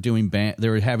 they were doing they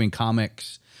were having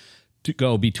comics to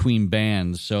go between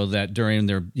bands, so that during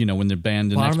their when the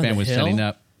next Bottom of band the was hill? setting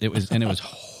up, it was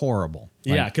horrible.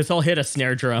 Yeah, because they'll hit a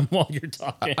snare drum while you're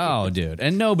talking. Oh, dude,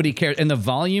 and nobody cared. And the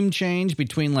volume change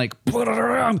between like put it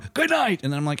around, good night,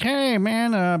 and then I'm like, hey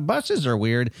man, buses are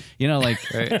weird.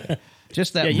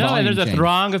 Just that. No, and volume there's a change.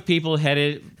 throng of people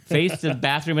headed face the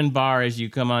bathroom and bar as you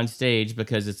come on stage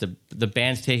because the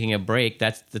band's taking a break.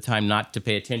 That's the time not to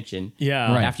pay attention.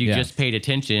 Yeah. Right. After you just paid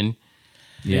attention.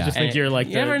 They just think you're like,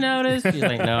 you ever noticed? You're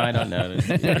like, no, I don't notice.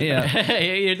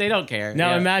 They don't care.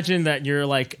 Now imagine that you're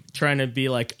like trying to be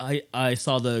like, I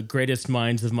saw the greatest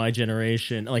minds of my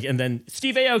generation, like, and then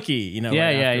Steve Aoki, you know,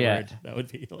 afterward. That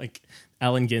would be like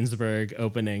Allen Ginsberg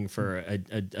opening for a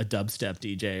dubstep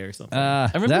DJ or something.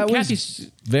 I remember that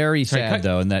was very sad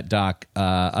though in that doc.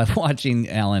 I'm watching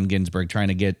Allen Ginsberg trying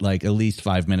to get like at least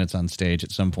 5 minutes on stage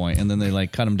at some point, and then they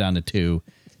like cut him down to 2.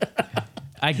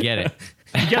 I get it.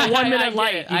 You get a 1 minute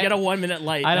light. You get a 1 minute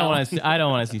light. I don't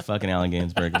want to see fucking Allen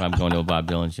Ginsberg if I'm going to a Bob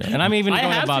Dylan show. And I'm even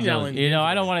going to Bob Dylan. You know,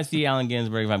 I don't want to see Allen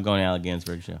Ginsberg if I'm going to Allen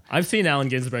Ginsberg show. I've seen Allen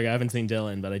Ginsberg. I haven't seen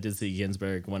Dylan, but I did see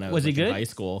Ginsberg when I was he good? in high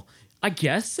school. I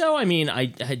guess so. I mean,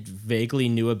 I had vaguely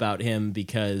knew about him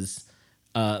because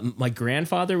my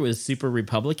grandfather was super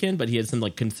Republican, but he had some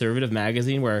like conservative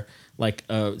magazine where like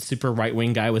a super right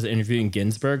wing guy was interviewing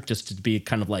Ginsberg just to be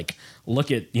kind of like,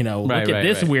 look at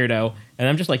this weirdo. And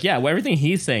I'm just like, yeah, well, everything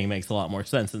he's saying makes a lot more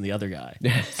sense than the other guy.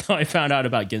 So I found out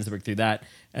about Ginsberg through that.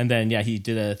 And then, he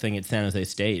did a thing at San Jose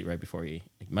State right before it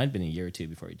might have been a year or two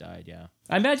before he died. Yeah.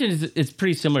 I imagine it's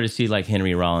pretty similar to see like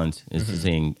Henry Rollins is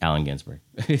seeing Allen Ginsberg.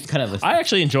 It's kind of. I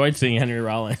actually enjoyed seeing Henry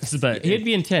Rollins, but he'd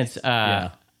be intense.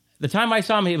 The time I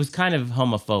saw him, it was kind of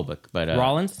homophobic. But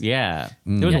Rollins,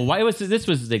 this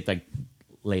was like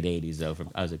late '80s though.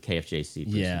 I was a KFJC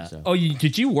person. Yeah. So. Oh,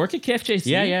 did you work at KFJC?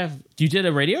 Yeah. You did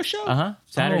a radio show?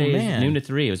 Saturdays, noon to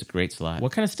 3. It was a great slot.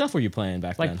 What kind of stuff were you playing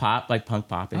back then? Like pop, like punk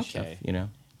pop-ish stuff, you know.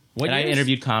 What I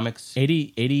interviewed comics.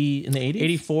 80 in the 80s?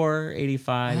 84,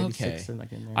 85, 86.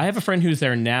 Like in there. I have a friend who's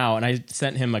there now, and I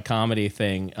sent him a comedy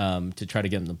thing to try to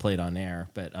get him to play it on air.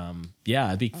 But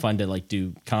it'd be fun to like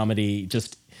do comedy.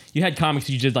 Just you had comics,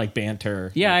 you did like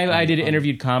banter. Yeah, I did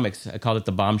interviewed comics. I called it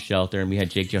the Bomb Shelter, and we had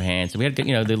Jake Johansson. We had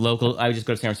the local. I would just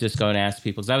go to San Francisco and ask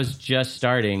people because I was just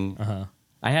starting.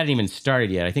 I hadn't even started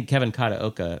yet. I think Kevin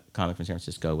Kataoka, comic from San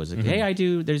Francisco, was like,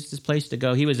 hey, there's this place to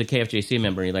go. He was a KFJC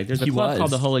member. He's like, there's a club called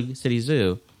the Holy City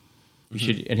Zoo. You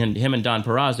should, and him and Don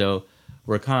Perazzo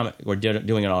were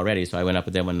doing it already. So I went up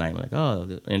with them one night and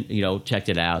like, and checked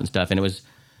it out and stuff. And it was,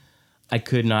 I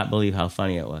could not believe how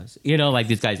funny it was. Like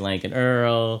these guys, Lankin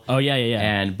Earl. Oh, yeah.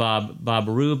 And Bob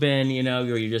Rubin,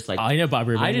 where you're just like... I know Bob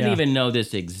Rubin, I didn't even know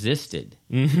this existed.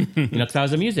 Because I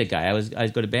was a music guy. I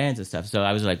go to bands and stuff. So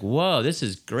I was like, whoa, this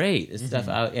is great. This stuff.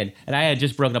 And I had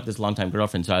just broken up this longtime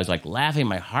girlfriend, so I was like laughing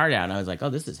my heart out. And I was like, oh,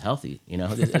 this is healthy.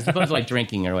 As opposed to like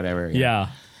drinking or whatever. Yeah.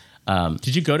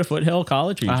 Did you go to Foothill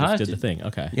College or you just did the thing?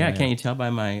 Okay. Yeah, can't you tell by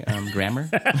my grammar?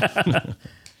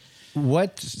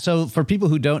 So for people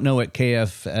who don't know what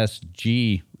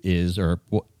KFSG is, or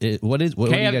what are you guys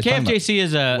talking about? KFJC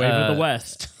is a Wave of the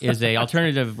West is a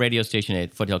alternative radio station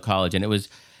at Foothill College, and it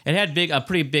had a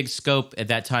pretty big scope at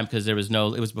that time because it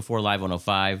was before Live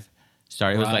 105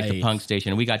 started. It was like the punk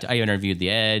station. I interviewed The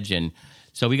Edge, and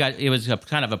so it was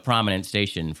kind of a prominent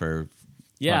station for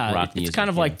punk rock music. It's kind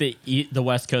of like the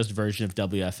West Coast version of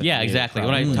WFMU. Yeah, exactly.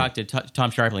 When I talked to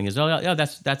Tom Sharpling, he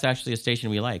goes, that's actually a station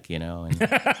we like, And,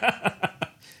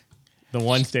 the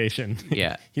one station.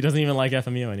 Yeah. He doesn't even like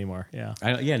FMU anymore. Yeah.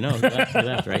 He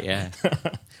left, right? Yeah.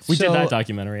 We did that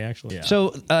documentary, actually. Yeah. So,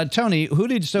 Tony, who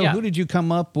did you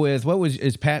come up with?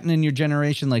 Is Patton in your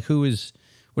generation? Like, who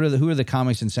are the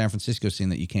comics in San Francisco scene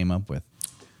that you came up with?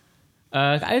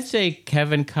 I'd say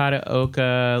Kevin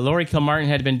Kataoka. Laurie Kilmartin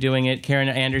had been doing it. Karen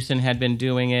Anderson had been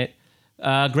doing it.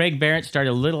 Greg Barrett started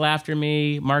a little after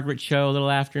me. Margaret Cho a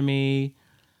little after me.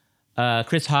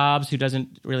 Chris Hobbs, who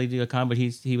doesn't really do a comic, but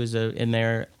he was in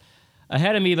there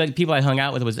ahead of me. But people I hung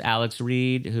out with was Alex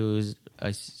Reed, who's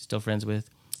I'm still friends with.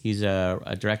 He's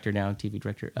a director now, TV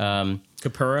director.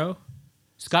 Capurro?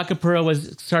 Scott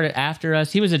Capurro started after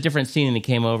us. He was a different scene, and he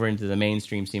came over into the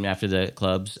mainstream scene after the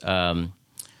clubs. And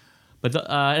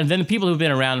then the people who've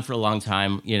been around for a long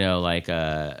time, like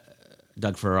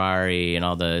Doug Ferrari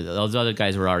and those other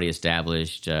guys were already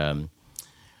established.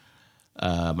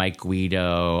 Mike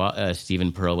Guido,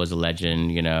 Stephen Pearl was a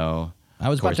legend. I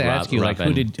was about to ask you,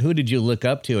 Rubin. like, who did you look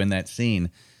up to in that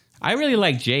scene? I really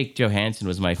liked Jake Johansson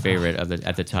was my favorite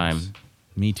at the time.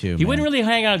 Me too. He wouldn't really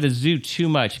hang out at the zoo too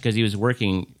much because he was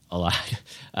working a lot.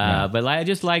 But I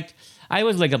just liked. I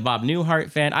was like a Bob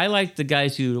Newhart fan. I liked the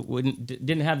guys who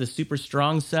didn't have the super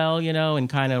strong sell, and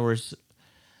kind of were.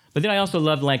 But then I also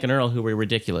loved Lankin Earl, who were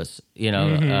ridiculous,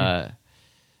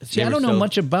 See, I don't know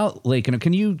much about Lankin.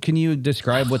 Can you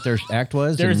describe what their act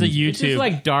was? There's a YouTube. It's just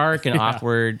like dark and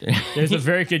awkward. There's a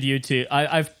very good YouTube.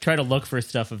 I've tried to look for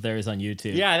stuff of theirs on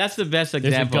YouTube. Yeah, that's the best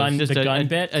example. There's the gun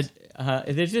bit.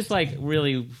 There's just like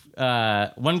really.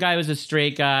 One guy was a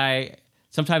straight guy.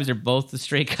 Sometimes they're both the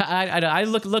straight guy. I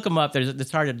look them up.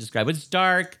 It's hard to describe. It's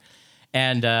dark,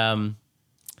 and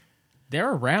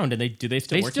they're around, and they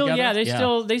still work together? Yeah,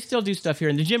 they still do stuff here.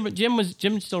 And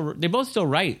they both still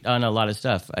write on a lot of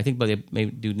stuff. I think, but they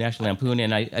maybe do National Lampoon,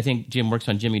 and I think Jim works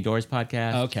on Jimmy Dore's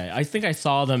podcast. Okay, I think I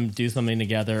saw them do something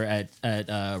together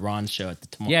at Ron's show at the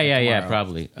tomorrow. Yeah,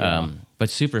 probably. Yeah. But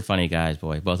super funny guys,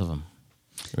 boy, both of them.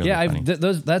 Really funny.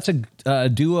 That's a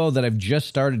duo that I've just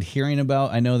started hearing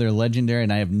about. I know they're legendary,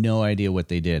 and I have no idea what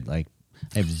they did. Like,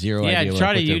 I have zero idea. Yeah,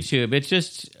 try to YouTube. It's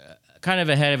just kind of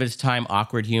ahead of its time,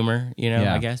 awkward humor.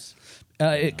 I guess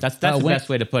that's the best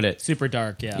way to put it. Super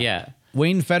dark. Yeah.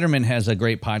 Wayne Fetterman has a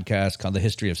great podcast called The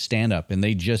History of Stand-Up, and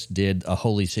they just did a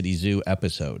Holy City Zoo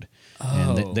episode.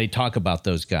 Oh. And they talk about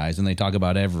those guys, and they talk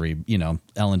about every,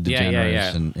 Ellen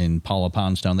DeGeneres and Paula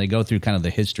Poundstone. They go through kind of the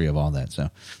history of all that. So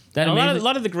a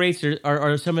lot of the greats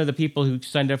are some of the people who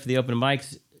signed up for the open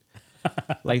mics,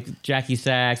 like Jackie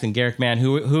Sachs and Garrick Mann,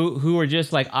 who were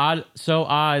just like so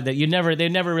odd that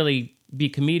they'd never really be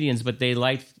comedians, but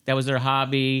that was their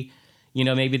hobby.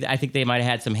 Maybe I think they might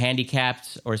have had some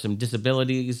handicaps or some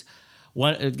disabilities.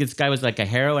 This guy was like a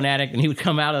heroin addict, and he would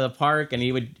come out of the park and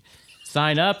he would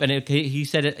sign up, and he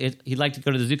said he'd like to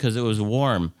go to the zoo because it was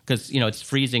warm, because it's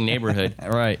freezing neighborhood.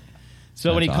 Right.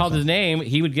 So when he called his name,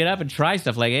 he would get up and try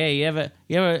stuff like, "Hey, you have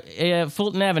a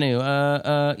Fulton Avenue?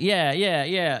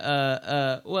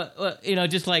 What?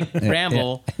 Just like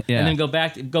ramble, and then go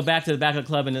back to the back of the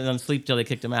club and then sleep till they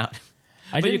kicked him out."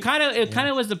 But it kind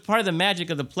of was the part of the magic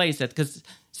of the place, that because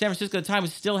San Francisco at the time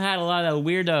still had a lot of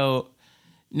weirdo.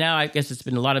 Now I guess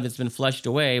a lot of it's been flushed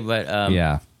away, but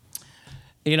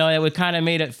it would kind of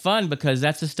made it fun, because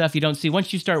that's the stuff you don't see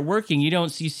once you start working. You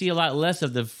see a lot less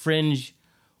of the fringe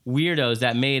weirdos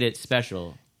that made it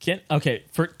special.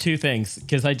 For two things,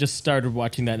 because I just started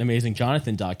watching that Amazing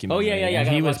Jonathan documentary. Oh yeah. And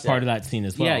he was part of that scene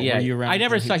as well. Yeah. Were you around? I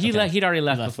never saw. He'd already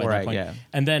left before.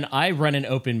 And then I run an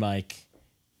open mic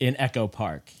in Echo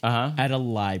Park at a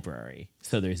library,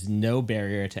 so there's no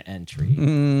barrier to entry.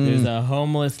 There's a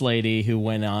homeless lady who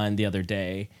went on the other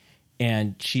day,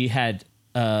 and she had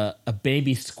a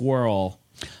baby squirrel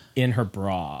in her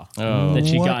bra that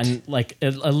she gotten, like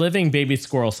a living baby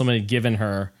squirrel someone had given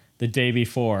her the day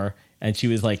before, and she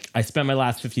was like, I spent my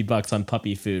last $50 on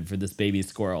puppy food for this baby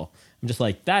squirrel. I'm just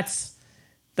like, that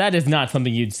is not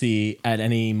something you'd see at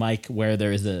any mic where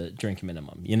there is a drink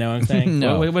minimum. You know what I'm saying?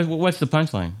 No. What's the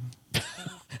punchline?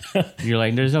 You're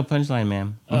like, there's no punchline,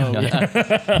 ma'am. Oh,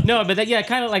 yeah. No, but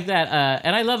kind of like that.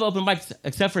 And I love open mics,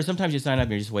 except for sometimes you sign up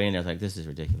and you're just waiting there, like, this is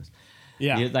ridiculous.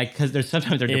 Yeah. Because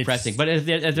sometimes they're depressing. But if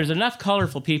there's enough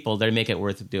colorful people, they make it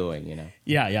worth doing,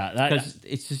 Yeah. Because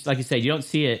it's just, like you said, you don't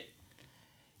see it.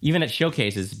 Even at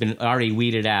showcases, it's been already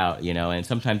weeded out, and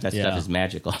sometimes that stuff is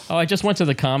magical. Oh, I just went to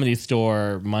the Comedy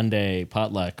Store Monday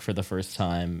potluck for the first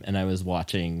time, and I was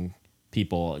watching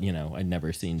people, I'd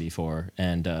never seen before.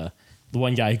 And the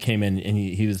one guy who came in, and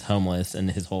he was homeless,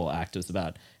 and his whole act was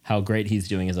about how great he's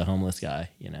doing as a homeless guy,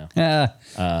 Did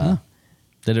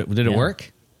it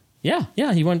work? Yeah.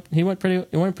 He went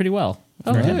pretty well.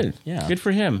 Oh, good. Yeah. Good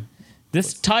for him.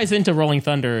 This ties into Rolling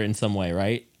Thunder in some way,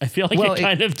 right? I feel like it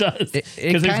kind of does,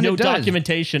 because there's no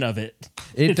documentation of it.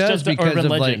 It's does just because urban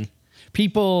of legend.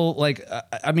 People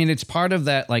it's part of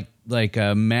that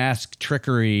mask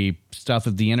trickery stuff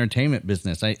of the entertainment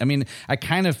business. I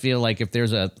kind of feel like if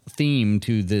there's a theme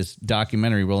to this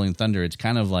documentary, Rolling Thunder, it's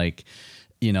kind of like,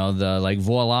 the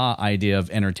voila idea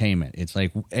of entertainment. It's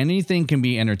like anything can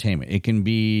be entertainment. It can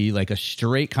be like a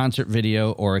straight concert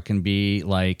video, or it can be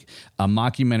like a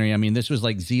mockumentary. This was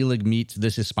like Zelig meets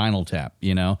This Is Spinal Tap,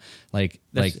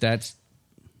 that's.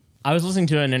 I was listening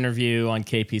to an interview on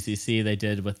KPCC they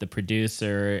did with the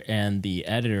producer and the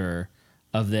editor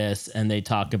of this, and they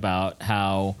talk about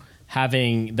how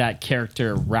having that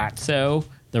character Ratso,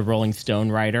 the Rolling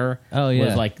Stone writer,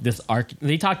 was like this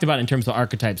they talked about it in terms of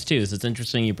archetypes too. So it's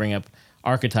interesting you bring up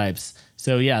archetypes.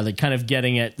 So yeah, they're kind of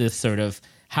getting at this sort of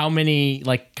how many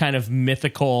kind of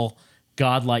mythical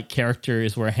godlike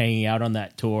characters were hanging out on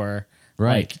that tour.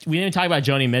 Right. We didn't talk about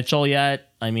Joni Mitchell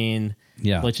yet.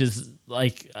 Which is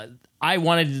I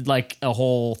wanted a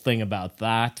whole thing about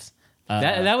that.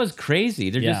 That was crazy.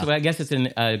 They're just, I guess it's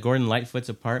in Gordon Lightfoot's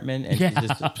apartment, and she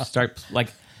just start I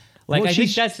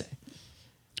think that's.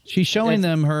 She's showing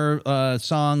them her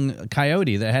song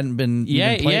 "Coyote" that hadn't been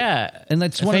even played. And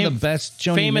that's one of the best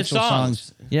Joni Mitchell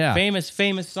songs. Yeah,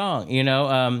 famous song.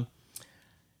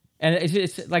 And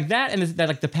it's like that, and it's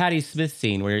that the Patti Smith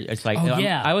scene where it's like,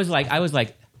 I was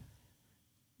like,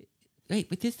 wait,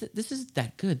 but this isn't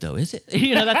that good though, is it?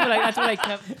 That's what I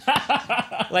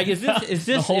kept. Like, is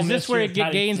this where it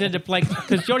gains into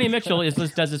because Joni Mitchell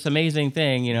does this amazing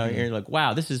thing. You're like,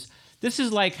 wow, this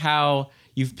is like how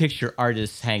you picture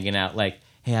artists hanging out, like,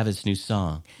 hey, I have this new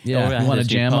song. Yeah, you want to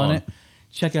jam on it?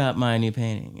 check out my new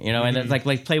painting, you know, and it's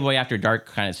like Playboy After Dark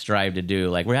kind of strive to do.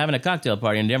 Like, we're having a cocktail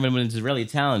party and everyone's really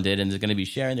talented and is going to be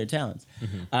sharing their talents.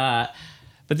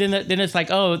 But then it's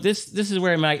like, oh, this is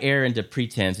where it might err into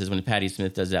pretense, is when Patti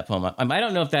Smith does that poem. I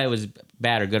don't know if that was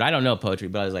bad or good. I don't know poetry,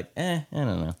 but I was like, I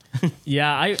don't know.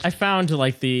 Yeah, I found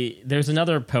like there's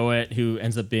another poet who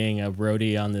ends up being a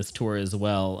roadie on this tour as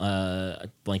well.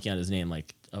 Blanking on his name,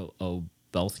 like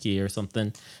Obelsky or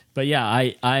something. But yeah,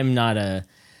 I'm not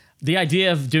the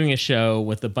idea of doing a show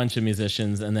with a bunch of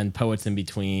musicians and then poets in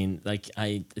between,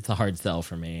 it's a hard sell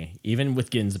for me, even with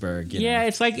Ginsberg. You know?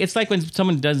 It's like when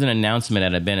someone does an announcement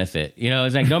at a benefit. You know,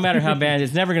 it's like, no matter how bad,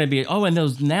 it's never going to be, and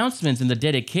those announcements and the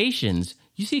dedications.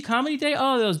 You see Comedy Day?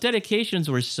 Oh, those dedications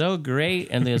were so great.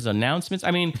 And those announcements. I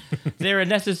mean, they're a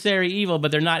necessary evil,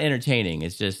 but they're not entertaining.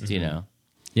 It's just, you know.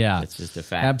 Yeah. It's just a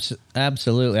fact.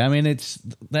 Absolutely. I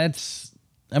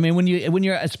mean, when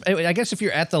you're, I guess if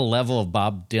you're at the level of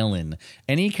Bob Dylan,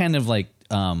 any kind of like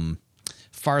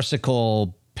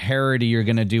farcical parody you're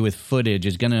going to do with footage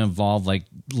is going to involve like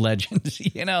legends,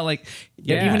 you know, like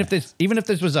even if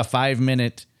this was a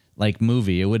 5-minute like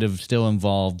movie, it would have still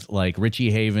involved like Richie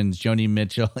Havens, Joni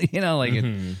Mitchell, you know, like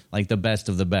like the best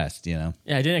of the best, you know.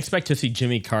 Yeah, I didn't expect to see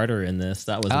Jimmy Carter in this.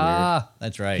 That was weird.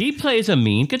 That's right. He plays a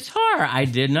mean guitar. I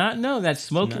did not know that.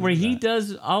 He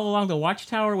does All Along the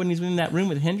Watchtower when he's in that room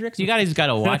with Hendrix. You guys got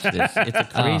to watch this. It's a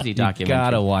crazy documentary. You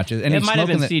got to watch it. And it might have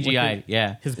been CGI.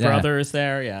 Yeah. His brother is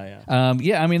there. Yeah.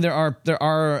 I mean, there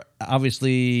are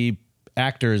obviously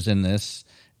actors in this,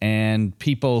 and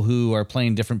people who are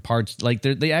playing different parts. Like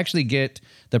they actually get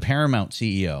the Paramount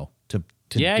CEO to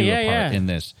do a part in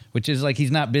this, which is like he's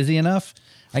not busy enough,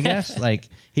 I guess. Like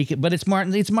he could, but it's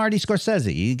Marty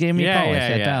Scorsese. He gave me a call. I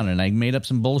sat down and I made up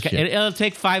some bullshit. It'll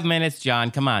take 5 minutes, John.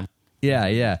 Come on.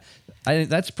 Yeah.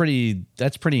 That's pretty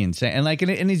insane. And like,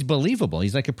 and he's believable.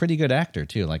 He's like a pretty good actor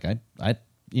too. Like I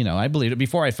believed it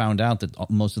before I found out that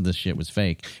most of this shit was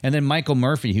fake. And then Michael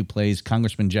Murphy, who plays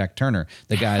Congressman Jack Turner,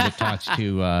 the guy that talks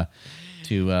to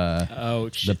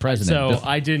the president. So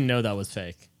I didn't know that was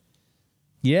fake.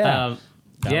 Yeah.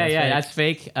 That's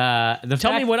fake.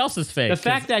 Tell me what else is fake. The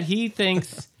fact that he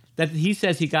thinks that he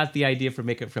says he got the idea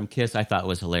from Kiss, I thought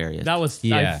was hilarious. That was,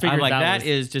 yeah. I figured I'm like, that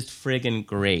is just friggin'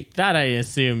 great. That I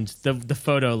assumed. The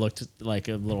photo looked like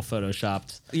a little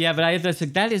photoshopped. Yeah, but I was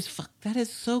like, that is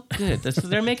so good.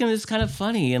 They're making this kind of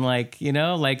funny, and like, you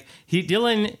know, like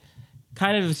Dylan,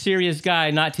 kind of a serious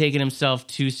guy, not taking himself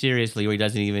too seriously, where he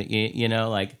doesn't even, you know,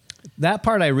 like. That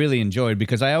part I really enjoyed,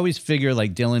 because I always figure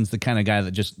like Dylan's the kind of guy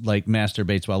that just like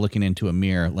masturbates while looking into a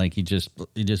mirror. Like he just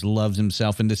loves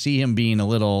himself, and to see him being a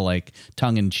little like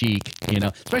tongue in cheek, you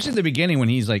know, especially at the beginning when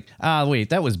he's like, wait,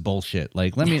 that was bullshit.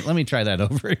 Like let me try that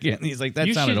over again. He's like, that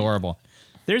sounded horrible.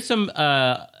 There's some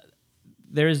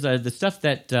there's the stuff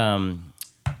that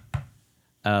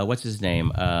what's his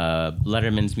name?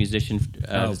 Letterman's musician.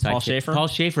 Paul Schaefer? Paul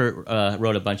Schaefer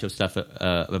wrote a bunch of stuff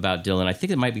about Dylan. I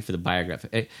think it might be for the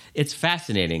biography. It's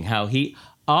fascinating how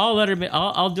all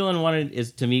Dylan wanted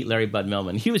is to meet Larry Bud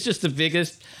Millman. He was just the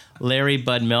biggest Larry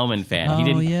Bud Millman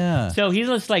fan. Yeah. So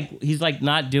he's like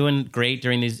not doing great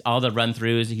during all the run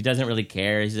throughs. He doesn't really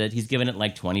care. He's giving it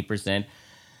like 20%.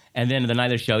 And then the night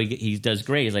of the show, he does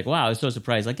great. He's like, wow, I was so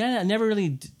surprised. Like, I never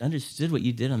really understood what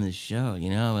you did on this show, you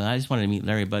know? I just wanted to meet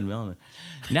Larry Bud Millman.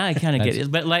 Now I kind of get it.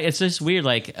 But, like, it's just weird.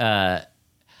 Like,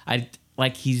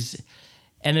 he's...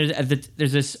 And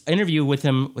there's this interview with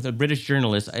him with a British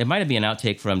journalist. It might be an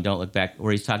outtake from Don't Look Back,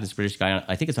 where he's talking to this British guy.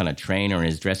 I think it's on a train or in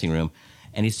his dressing room.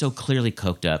 And he's so clearly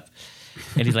coked up.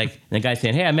 And he's like... And the guy's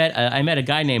saying, hey, I met a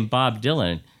guy named Bob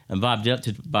Dylan. And Bob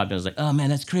Dylan's like, oh, man,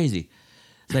 that's crazy.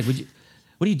 It's like,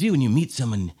 what do you do when you meet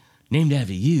someone named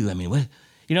after you? I mean, what?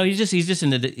 You know, he's just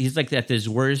he's like at this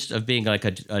worst of being like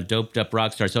a doped up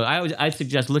rock star. So I'd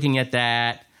suggest looking at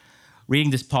that,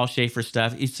 reading this Paul Schaefer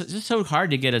stuff. It's just so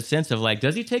hard to get a sense of like,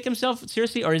 does he take himself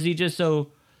seriously, or is he just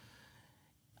so?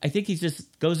 I think he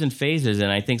just goes in phases,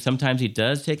 and I think sometimes he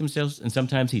does take himself, and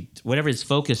sometimes whatever his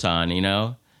focus on, you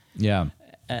know. Yeah.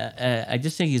 I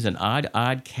just think he's an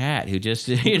odd cat who just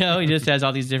he just has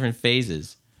all these different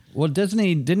phases. Well,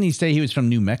 didn't he say he was from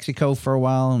New Mexico for a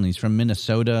while, and he's from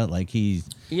Minnesota? Like he's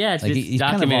it's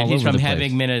documented. He's from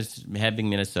Hebbing,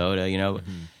 Minnesota. You know,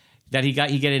 that he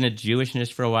get into Jewishness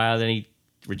for a while, then he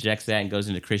rejects that and goes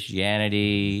into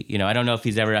Christianity. You know, I don't know if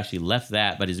he's ever actually left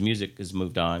that, but his music has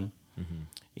moved on.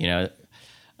 You know,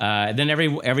 then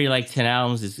every like 10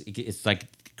 albums it's like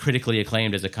critically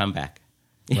acclaimed as a comeback.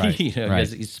 Right. You know, right.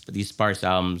 These sparse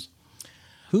albums.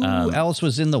 Who else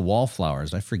was in the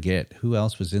Wallflowers? I forget. Who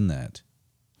else was in that?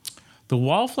 The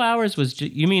Wallflowers was.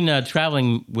 You mean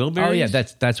Traveling Wilburys? Oh yeah,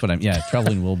 that's what I'm. Yeah,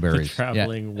 Traveling Wilburys.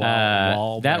 Traveling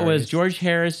that was George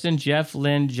Harrison, Jeff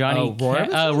Lynne, Johnny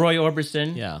Roy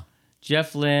Orbison. Yeah.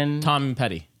 Jeff Lynne, Tom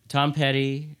Petty.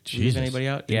 Leave anybody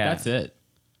out? Dude, that's it.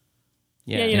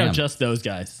 Yeah, you know, just those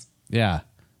guys. Yeah,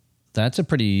 that's a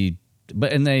pretty.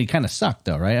 And they kind of sucked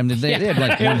though, right? I mean, they had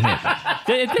like one hit.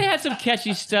 They had some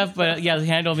catchy stuff, but yeah,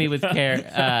 Handle Me with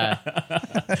Care.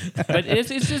 But it's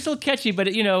just a little catchy.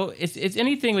 But you know, it's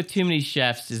anything with too many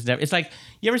chefs is never. It's like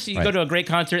you go to a great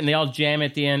concert and they all jam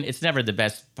at the end. It's never the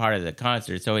best part of the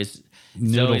concert. It's always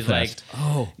Noodle fest.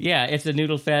 Yeah, it's a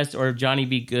noodle fest or Johnny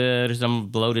Be Good or some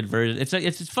bloated version.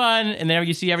 It's fun, and there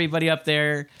you see everybody up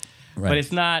there. Right. But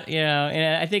it's not, you know,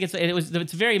 and I think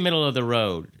it's very middle of the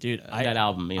road, dude. That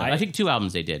album, you know, I think 2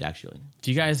 albums they did actually.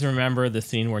 Do you guys remember the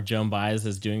scene where Joan Baez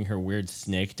is doing her weird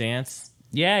snake dance?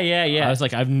 Yeah. I was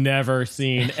like, I've never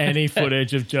seen any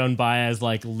footage of Joan Baez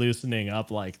like loosening up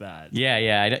like that.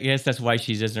 Yeah. I guess that's why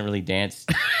she doesn't really dance.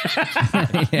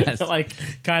 Yes. Like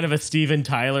kind of a Steven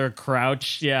Tyler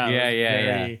crouch. Yeah.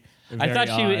 Very I thought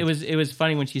odd. it was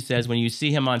funny when she says, when you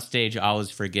see him on stage, all is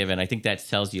forgiven. I think that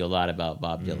tells you a lot about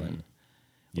Bob Dylan.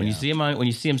 When you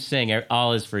see him sing,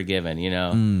 all is forgiven, you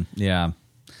know? Yeah.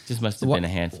 Just must have been a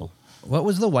handful. What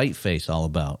was the white face all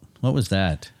about? What was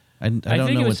that? I don't know what that is. I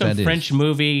think it was some French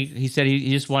movie. He said he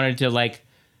just wanted to like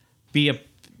be a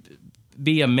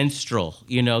minstrel,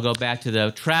 you know, go back to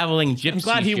the traveling gypsy I'm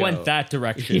glad he show. went that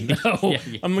direction. though.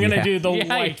 I'm going to do the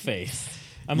white face.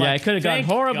 I could have gone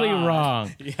horribly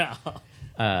wrong. Yeah.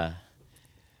 Bob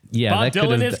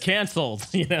Dylan is canceled,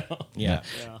 you know? Yeah.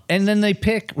 And then they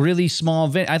pick really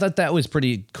small I thought that was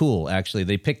pretty cool, actually.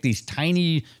 They pick these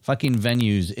tiny fucking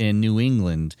venues in New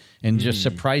England and just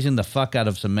surprising the fuck out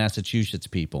of some Massachusetts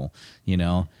people, you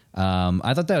know?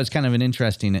 I thought that was kind of an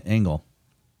interesting angle.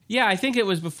 Yeah, I think it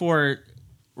was before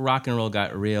rock and roll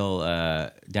got real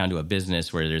down to a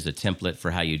business where there's a template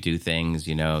for how you do things,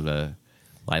 you know, the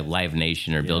Live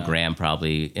Nation or Bill Graham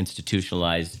probably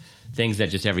institutionalized things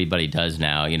that just everybody does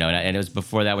now, you know. And it was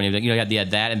before that when you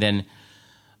had that, and then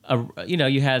you know,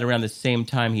 you had around the same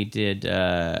time he did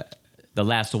The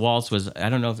Last Waltz was, I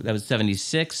don't know if that was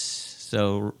 76,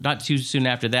 so not too soon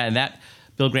after that. And that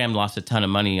Bill Graham lost a ton of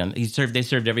money on. They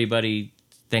served everybody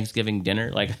Thanksgiving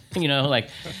dinner, like, you know, like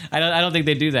I don't think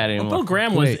they do that anymore. Well, Bill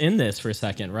Graham was in this for a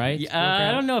second, right?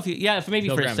 I don't know if maybe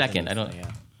Bill for Graham a second. I don't.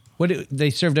 They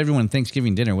served everyone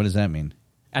Thanksgiving dinner. What does that mean?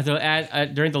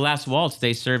 During The Last Waltz,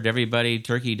 they served everybody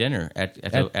turkey dinner at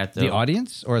the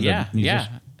audience or the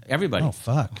musicians? Everybody. Oh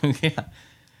fuck! Yeah,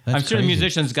 I'm sure the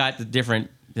musicians got the different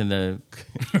than the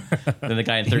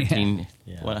guy in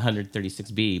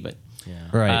 136B, but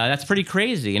right. That's pretty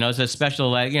crazy. You know, it's a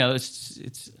special, like, you know,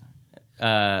 it's.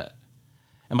 And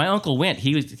my uncle went.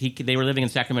 They were living in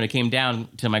Sacramento. Came down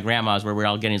to my grandma's where we're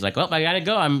all getting. He's like, "Well, I gotta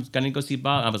go. I'm gonna go see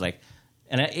Bob." I was like.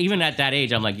 And even at that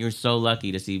age, I'm like, you're so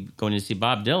lucky going to see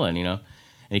Bob Dylan, you know? And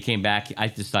he came back. I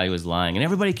just thought he was lying. And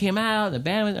everybody came out. The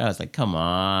band was, I was like, come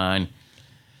on.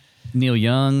 Neil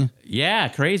Young. Yeah,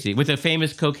 crazy. With a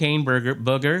famous cocaine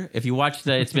booger. If you watch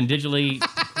it's been digitally,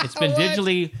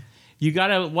 you got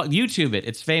to YouTube it.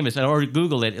 It's famous. Or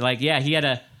Google it. Like, yeah, he had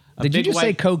a Did you just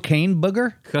say cocaine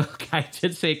booger? I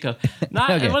did say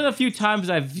not okay. One of the few times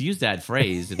I've used that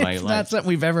phrase in my life. It's not something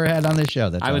we've ever had on this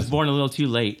show. I was born a little too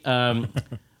late.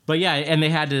 But yeah, and they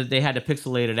had to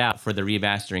pixelate it out for the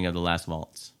remastering of The Last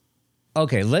Waltz.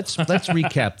 Okay, let's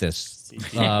recap this.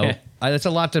 That's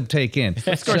a lot to take in.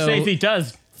 Scorsese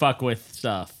does fuck with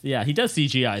stuff. Yeah, he does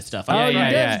CGI stuff.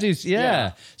 He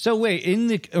does. So wait, in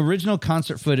the original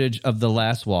concert footage of The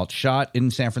Last Waltz, shot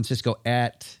in San Francisco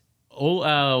at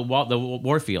the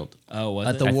Warfield. Oh, was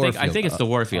at it? the Warfield? I think it's the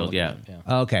Warfield. Yeah.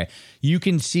 Okay, you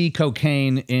can see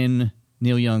cocaine in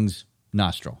Neil Young's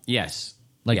nostril. Yes.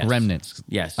 Remnants.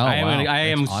 Yes. Oh, I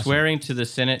am awesome. swearing to the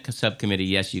Senate subcommittee.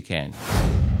 Yes, you can.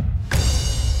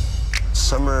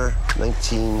 Summer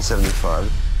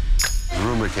 1975. A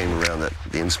rumor came around that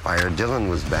the inspired Dylan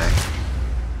was back,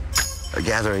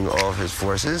 gathering all of his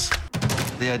forces.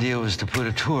 The idea was to put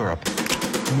a tour up.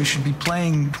 We should be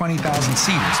playing 20,000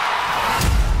 seaters.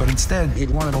 But instead, he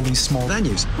wanted all these small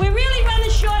venues. We're really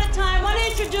running short of time. Want to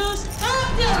introduce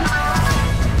Bob Dylan.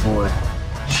 Boy,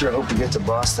 sure hope we get to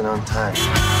Boston on time.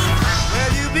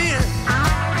 Where you been?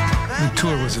 The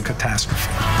tour was a catastrophe.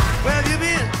 Where you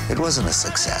been? It wasn't a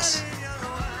success.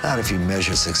 Not if you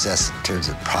measure success in terms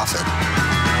of profit.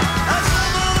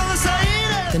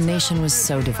 The nation was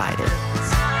so divided.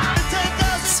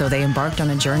 So they embarked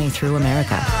on a journey through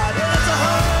America.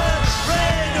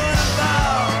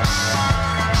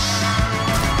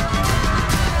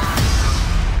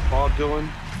 Bob Dylan,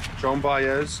 Joan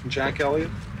Baez, and Jack Elliott.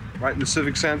 right in the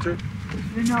Civic Center.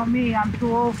 You know me, I'm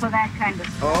too old for that kind of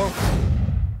stuff. Oh.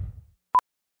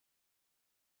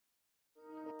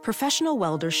 Professional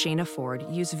welder Shayna Ford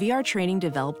used VR training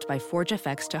developed by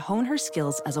ForgeFX to hone her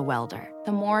skills as a welder.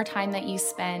 The more time that you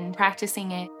spend practicing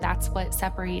it, that's what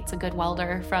separates a good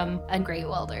welder from a great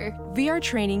welder. VR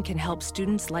training can help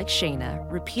students like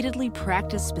Shayna repeatedly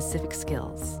practice specific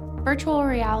skills. Virtual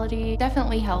reality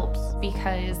definitely helps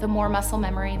because the more muscle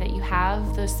memory that you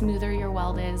have, the smoother your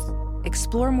weld is.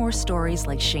 Explore more stories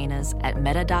like Shayna's at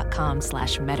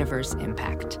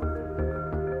meta.com/metaverseimpact.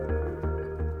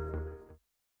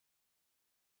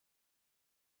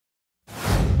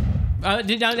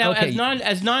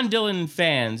 As non-Dylan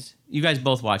fans, you guys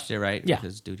both watched it, right? Yeah.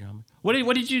 What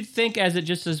did you think as it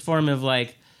just as form of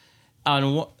like,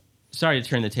 sorry to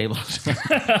turn the tables,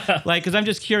 like because I'm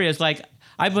just curious. Like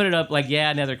I put it up like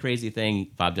another crazy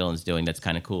thing Bob Dylan's doing that's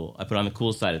kind of cool. I put it on the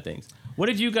cool side of things. What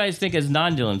did you guys think as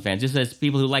non-Dylan fans, just as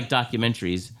people who like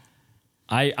documentaries?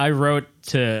 I wrote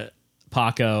to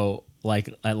Paco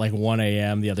at 1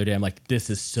 a.m. the other day. I'm like,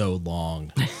 this is so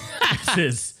long.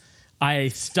 I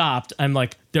stopped. I'm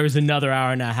like, there's another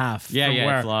hour and a half. Yeah,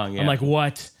 it's long. Yeah. I'm like,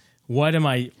 what? What am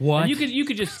I? What? And you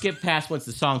could just skip past once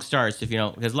the song starts if you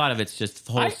know, because a lot of it's just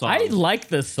whole songs. I like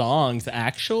the songs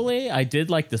actually. I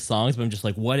did like the songs, but I'm just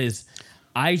like, what is?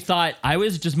 I thought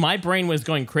my brain was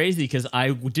going crazy because I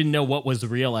didn't know what was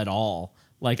real at all.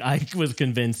 Like I was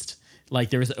convinced. Like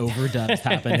there was overdubs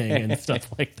happening and stuff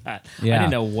like that. Yeah. I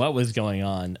didn't know what was going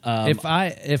on. If I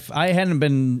hadn't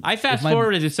been, I fast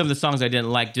forwarded to some of the songs I didn't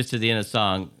like just to the end of the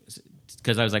song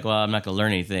because I was like, well, I'm not going to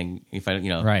learn anything if I,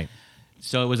 right.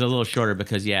 So it was a little shorter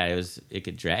because it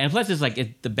could drag, and plus it's like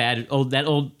the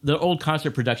old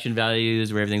concert production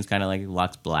values where everything's kind of like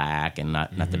lots black and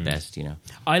not the best,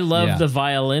 I love the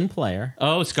violin player.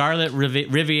 Oh, Scarlett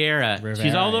Riviera.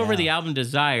 She's all over the album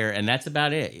Desire, and that's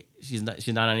about it. She's not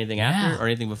on anything after or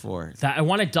anything before. I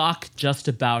want a doc just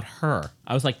about her.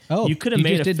 I was like, you could have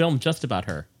made a film just about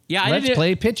her. Yeah, let's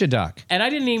play Pitch a Doc. And I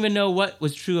didn't even know what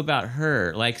was true about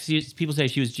her. Like, people say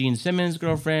she was Gene Simmons'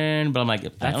 girlfriend, but I'm like,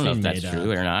 I don't know if that's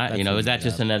true or not. Is that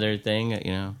just another thing?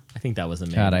 I think that was a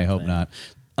God, I hope not.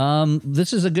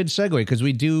 This is a good segue because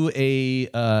we do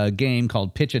a game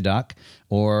called Pitch a Doc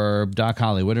or Doc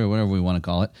Hollywood or whatever we want to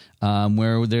call it,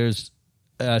 where there's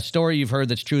a story you've heard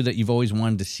that's true that you've always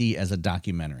wanted to see as a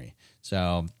documentary.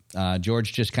 So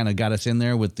George just kind of got us in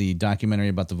there with the documentary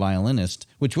about the violinist,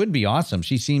 which would be awesome.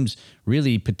 She seems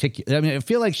really particular. I mean, I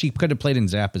feel like she could have played in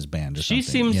Zappa's band or something. She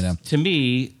seems, to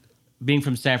me, being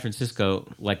from San Francisco,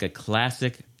 like a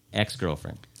classic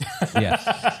ex-girlfriend. Yes.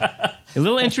 A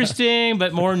little interesting,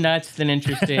 but more nuts than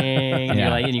interesting.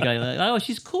 And you go like, oh,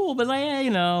 she's cool, but like,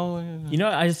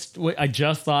 I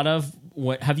just thought of,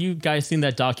 have you guys seen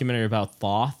that documentary about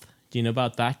Thoth? Do you know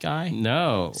about that guy?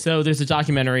 No. So there's a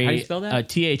documentary. How do you spell that?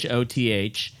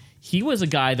 Thoth. He was a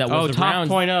guy that was around.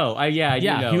 Top 0. I do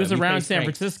know. He was around San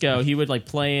Francisco. He would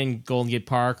play in Golden Gate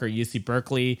Park or UC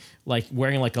Berkeley,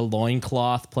 wearing a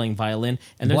loincloth, playing violin.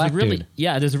 And there's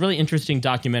there's a really interesting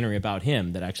documentary about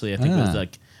him that actually I think was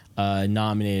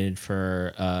nominated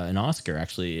for an Oscar.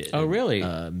 Actually. Oh, really?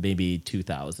 Maybe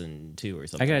 2002 or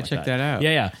something. I gotta check that out.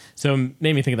 Yeah. So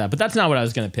made me think of that, but that's not what I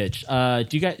was going to pitch.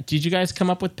 Did you guys come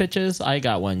up with pitches? I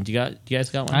got one. Do you guys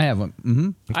got one? I have one. Mm-hmm.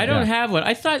 I don't have one.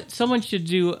 I thought someone should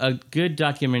do a good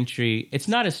documentary. It's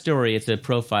not a story. It's a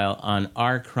profile on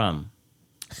R. Crumb.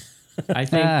 I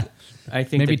think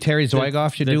maybe Terry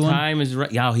Zwigoff should do one. The time is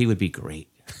right. Yeah, he would be great.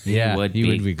 Yeah, he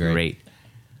would be great.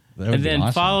 And then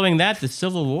awesome. Following that, the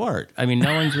Civil War. I mean,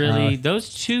 no one's really...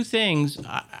 those two things,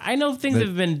 I know things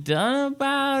have been done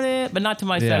about it, but not to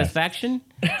my satisfaction.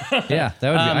 Yeah,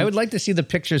 that would be... I would like to see the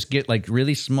pictures get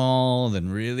really small, then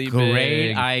really big.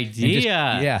 Great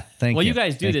idea. Thank you. Well, you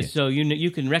guys do this, so you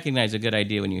can recognize a good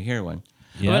idea when you hear one.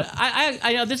 Yep. But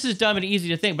I know this is dumb and easy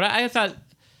to think, but I thought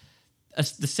the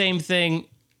same thing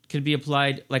could be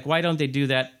applied. Like, why don't they do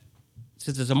that?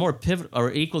 Since it's a more pivotal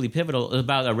or equally pivotal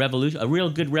about a revolution, a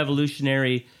real good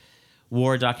Revolutionary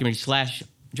War documentary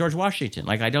 / George Washington.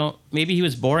 Maybe he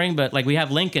was boring, but we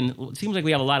have Lincoln. It seems like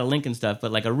we have a lot of Lincoln stuff,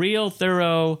 but a real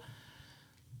thorough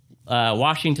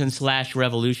Washington /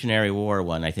 Revolutionary War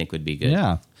one, I think would be good.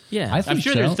 Yeah. Yeah, I'm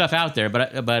sure there's stuff out there,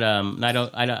 but I'm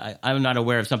not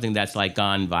aware of something that's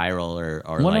gone viral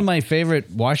or. One of my favorite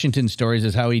Washington stories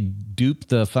is how he duped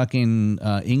the fucking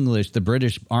the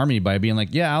British Army by being like,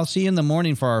 "Yeah, I'll see you in the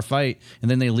morning for our fight,"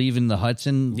 and then they leave in the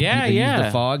Hudson. Yeah, use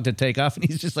the fog to take off, and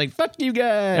he's just like, "Fuck you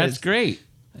guys." That's great.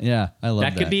 Yeah, I love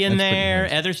that. That could be in there.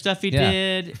 Other stuff he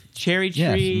did. Cherry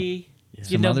Tree.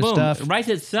 Some other stuff. It writes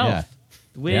itself.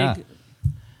 Yeah. Wig.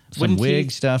 Some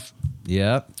wig stuff.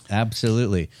 Yep,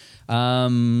 absolutely.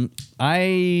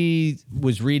 I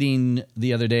was reading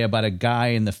the other day about a guy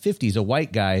in the 50s, a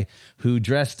white guy who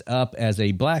dressed up as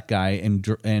a black guy and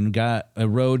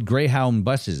rode Greyhound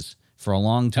buses for a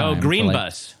long time. Oh, Green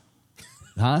Bus.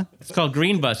 Huh? It's called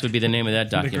Green Bus would be the name of that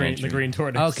documentary. The Green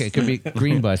Tortoise. Okay, could be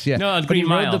Green Bus, yeah. No, Green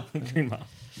Mile. Green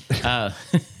Mile.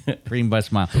 Green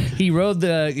Bus Mile. He rode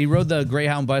the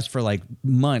Greyhound bus for like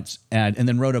months and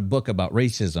then wrote a book about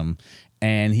racism.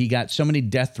 And he got so many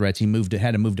death threats, he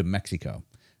had to move to Mexico.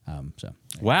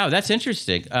 Wow, that's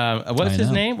interesting. What's his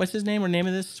name? What's his name or name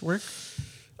of this work?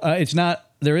 It's not.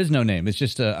 There is no name. It's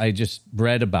just I just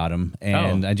read about him,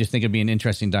 and I just think it'd be an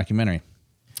interesting documentary.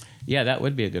 Yeah, that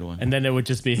would be a good one. And then it would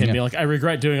just be him being like, "I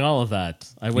regret doing all of that.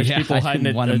 I wish people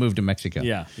hadn't want to move to Mexico."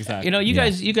 Yeah, exactly. You know,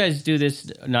 you guys do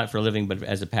this not for a living, but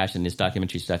as a passion, this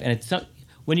documentary stuff. And it's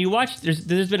when you watch,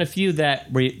 there's been a few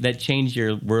that change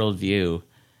your worldview,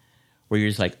 where you're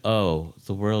just like, oh,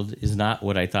 the world is not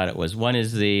what I thought it was. One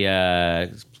is the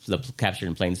Captured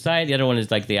in Plain Sight. The other one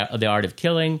is like the Art of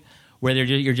Killing, where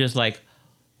you're just like,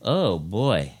 oh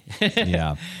boy,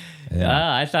 yeah.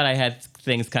 I thought I had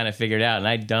things kind of figured out, and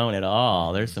I don't at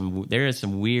all. There is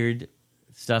some weird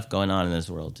stuff going on in this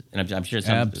world, and I'm sure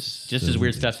just as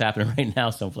weird stuff's happening right now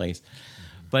someplace.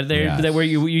 But where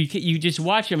you just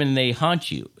watch them and they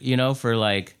haunt you, you know, for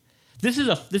like this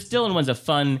Dylan one's a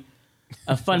fun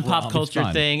pop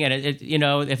culture thing, and it you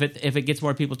know, if it gets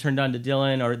more people turned on to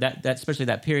Dylan or that especially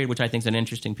that period, which I think is an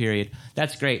interesting period,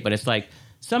 that's great. But it's like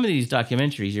some of these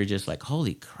documentaries, you're just like,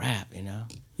 holy crap, you know?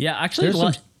 Yeah, actually,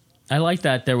 I like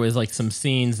that there was like some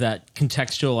scenes that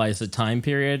contextualize the time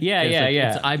period.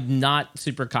 Yeah. I'm not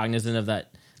super cognizant of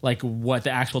that, like what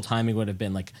the actual timing would have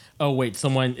been. Like, oh wait,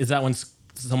 someone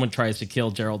tries to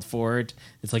kill Gerald Ford.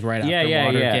 It's like right after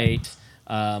Watergate.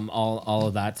 All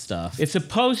of that stuff. It's the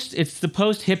post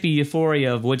hippie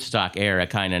euphoria of Woodstock era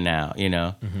kind of now, you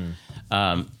know.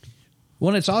 Mm-hmm.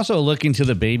 Well, it's also looking to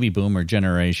the baby boomer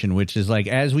generation, which is like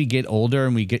as we get older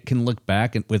and can look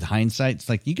back and with hindsight, it's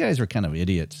like you guys were kind of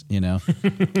idiots, you know,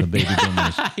 the baby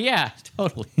boomers. Yeah,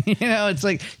 totally. You know, it's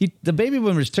like the baby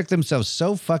boomers took themselves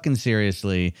so fucking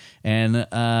seriously, and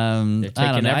they're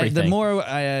taking everything. The more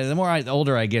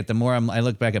older I get, the more I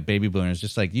look back at baby boomers,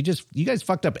 just like you guys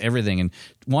fucked up everything and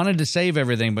wanted to save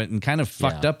everything, but kind of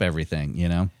fucked up everything, you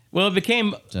know. Well, it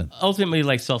became ultimately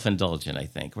like self-indulgent, I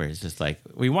think, where it's just like,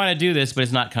 we want to do this, but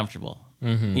it's not comfortable.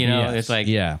 Mm-hmm. You know, It's like...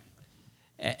 Yeah.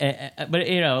 But,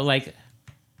 you know, like,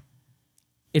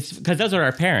 it's because those are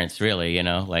our parents, really, you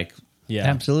know, like... Yeah.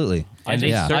 Absolutely. I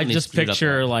just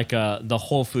picture, like, the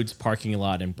Whole Foods parking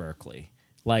lot in Berkeley.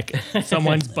 Like,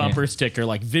 someone's bumper sticker,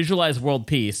 like, visualize world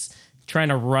peace... trying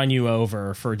to run you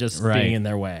over for just being in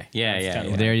their way.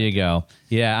 Yeah. There you go.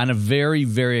 Yeah, on a very,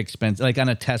 very expensive, like on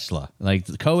a Tesla,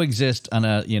 like coexist on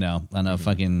a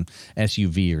fucking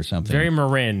SUV or something. Very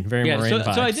Marin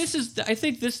vibes. So I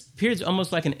think this period's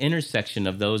almost like an intersection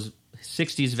of those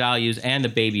 60s values and the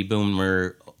baby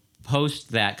boomer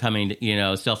post that coming, you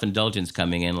know, self-indulgence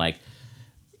coming in. Like,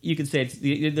 you could say it's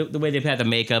the way they've had the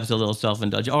makeup's a little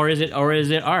self-indulgent, or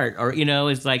is it art, or, you know,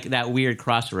 it's like that weird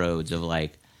crossroads of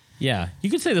like. Yeah, you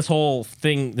could say this whole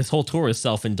tour is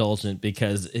self-indulgent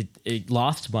because it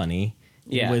lost money.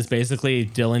 Yeah. It was basically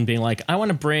Dylan being like, I want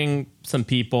to bring some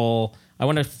people, I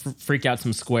want to freak out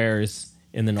some squares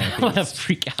in the Northeast. I want to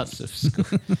freak out some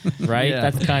squares. Right? Yeah.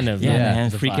 That's kind of...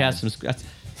 man, freak out some squares.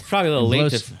 It's probably a little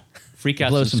late to freak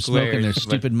out some squares. Blow some smoke in their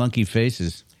stupid monkey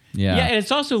faces. Yeah. Yeah, and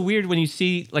it's also weird when you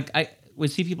see, like, I would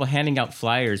see people handing out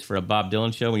flyers for a Bob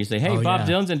Dylan show when you say, hey, Bob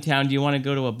Dylan's in town. Do you want to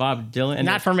go to a Bob Dylan? And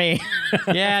not for me.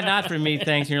 Yeah, not for me,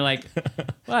 thanks. And you're like,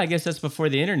 well, I guess that's before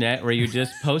the internet where you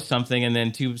just post something and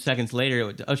then 2 seconds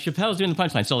later, Chappelle's doing the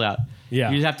punchline, sold out. Yeah.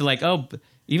 You just have to like,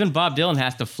 even Bob Dylan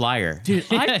has to flyer. Dude,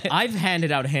 I've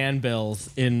handed out handbills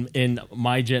in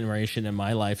my generation, in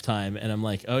my lifetime, and I'm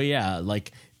like, oh yeah,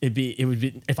 like it would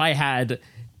be if I had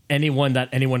anyone that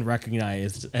anyone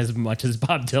recognized as much as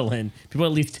Bob Dylan, people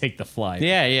at least take the flyer.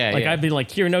 Yeah. Like I'd be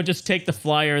like, here, no, just take the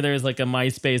flyer. There's like a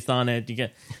MySpace on it. You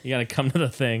got to come to the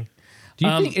thing. Do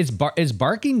you think is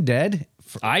barking dead?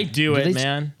 I do it,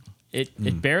 man.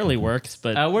 It barely works,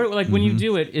 but when you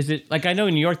do it, is it like I know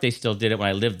in New York they still did it when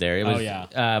I lived there. It was,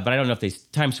 but I don't know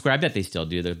if Times Square. I bet they still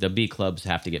do. The B clubs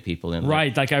have to get people in.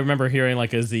 Right, like I remember hearing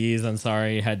like Aziz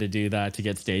Ansari had to do that to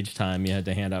get stage time. You had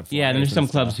to hand out flyers. Yeah, and there's some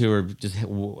clubs who are just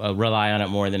rely on it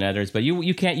more than others. But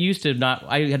you can't. You used to not.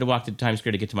 I had to walk to Times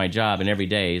Square to get to my job, and every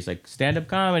day it's like stand up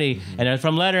comedy, and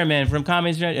from Letterman, from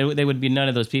Comedy. They would be none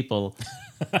of those people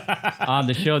on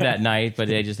the show that night, but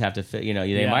they just have to. You know,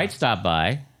 they might stop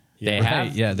by. They Right,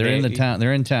 have. yeah, they're in the town.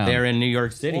 They're in town. They're in New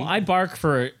York City. Well, I bark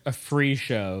for a free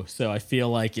show, so I feel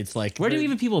like it's like... Where do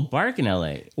even people bark in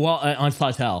LA? Well, on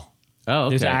Sawtell. Oh, okay.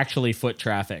 There's actually foot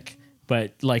traffic.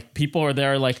 But like people are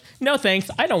there like, no thanks,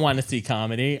 I don't want to see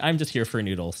comedy. I'm just here for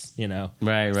noodles, you know?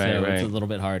 Right. So it's a little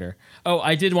bit harder. Oh,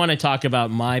 I did want to talk about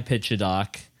my pitch a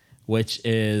doc, which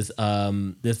is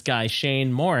this guy,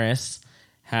 Shane Morris,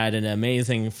 had an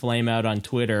amazing flame out on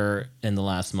Twitter in the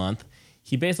last month.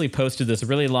 He basically posted this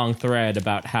really long thread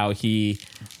about how he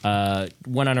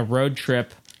went on a road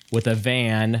trip with a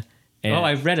van. And,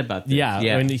 I've read about this. Yeah,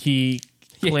 and he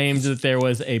claimed that there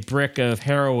was a brick of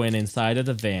heroin inside of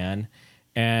the van,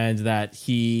 and that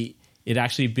it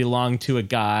actually belonged to a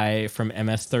guy from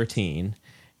MS-13,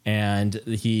 and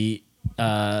he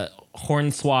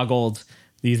hornswoggled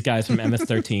these guys from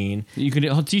MS-13.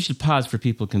 You should pause for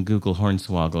people who can Google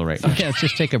hornswoggle right now. Okay, let's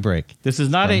just take a break. This is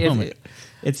not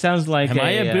it sounds like Am I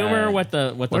a boomer? What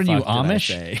the what fuck are you, did I Amish?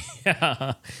 say?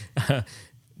 Yeah.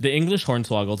 The English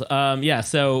hornswoggled. Yeah,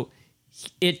 so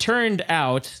it turned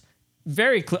out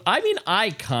very clear. I mean, I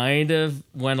kind of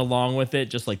went along with it,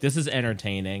 just like, this is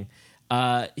entertaining.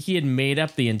 He had made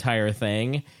up the entire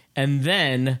thing, and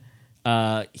then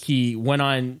he went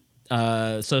on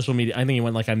social media. I think he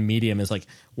went like on Medium, is like,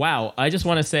 wow, I just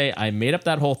want to say I made up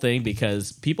that whole thing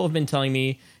because people have been telling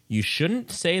me you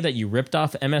shouldn't say that you ripped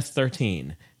off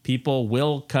MS-13. People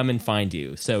will come and find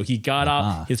you. So he got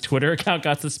off, his Twitter account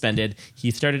got suspended.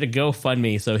 He started a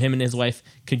GoFundMe so him and his wife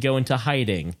could go into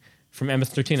hiding from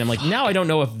MS-13. I'm like, now I don't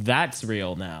know if that's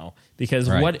real now, because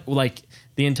what, like,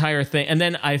 the entire thing. And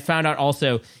then I found out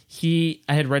also I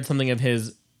had read something of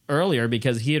his earlier,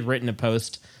 because he had written a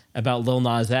post about Lil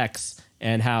Nas X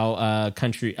and how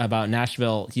about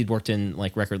Nashville. He'd worked in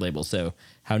like record labels, so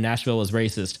how Nashville was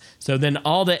racist. So then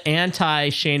all the anti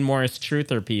Shane Morris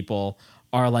truther people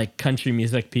are like country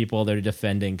music people that are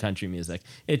defending country music.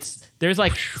 There's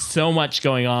like so much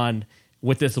going on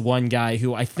with this one guy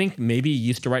who I think maybe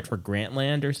used to write for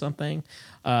Grantland or something,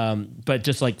 but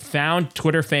just like found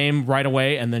Twitter fame right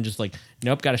away, and then just like,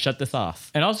 nope, got to shut this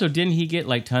off. And also, didn't he get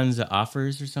like tons of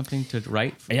offers or something to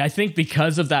write? I think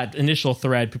because of that initial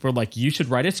thread, people are like, you should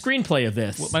write a screenplay of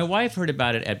this. Well, my wife heard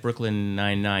about it at Brooklyn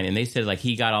Nine-Nine, and they said like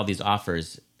he got all these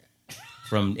offers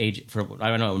from I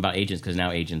don't know about agents, because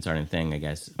now agents aren't a thing, I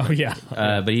guess. Oh yeah.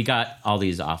 But he got all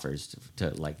these offers to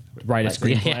like write a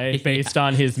screenplay based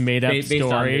on his made up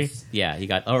story. He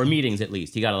got, or meetings at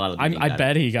least. He got a lot of. I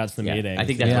bet he got some meetings. I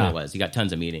think that's what it was. He got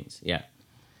tons of meetings. Yeah.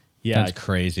 That's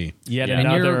crazy. Yet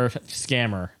another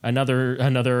scammer,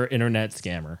 another internet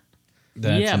scammer.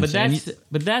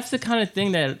 But that's the kind of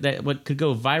thing that what could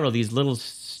go viral. These little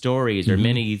stories or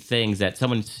many things that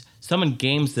someone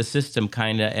games the system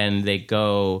kind of, and they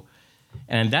go,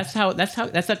 and that's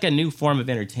like a new form of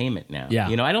entertainment now. Yeah.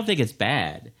 You know, I don't think it's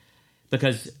bad,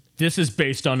 because this is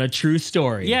based on a true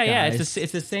story. Yeah. It's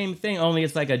the same thing, only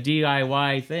it's like a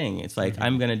DIY thing. It's like,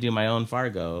 I'm going to do my own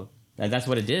Fargo. And that's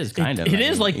what it is, kind of. It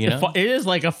is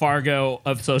like a Fargo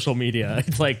of social media.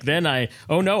 It's like, then I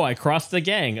crossed the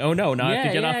gang. Oh no, now I have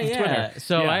to get off of Twitter.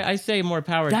 So I say more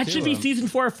power to him. That should be season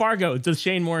 4 of Fargo, the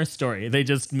Shane Morris story. They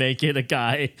just make it a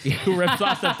guy who rips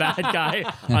off the bad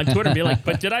guy on Twitter and be like,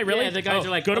 but did I really? Yeah, the guys are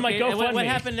like, go to my GoFundMe. What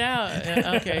happened now?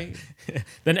 Okay.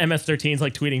 Then MS-13's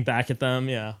like tweeting back at them.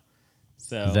 Yeah.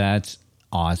 So that's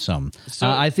awesome. So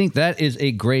I think that is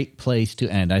a great place to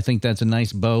end. I think that's a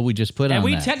nice bow we just put on. And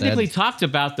we that. technically talked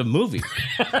about the movie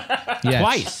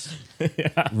twice.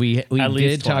 We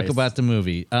did talk about the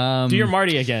movie. Do your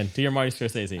Marty again. Do your Marty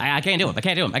Scorsese. I can't do him. I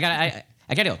can't do him. I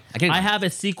can't do him. I have a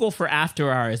sequel for After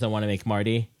Hours I want to make,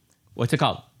 Marty. What's it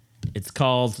called? It's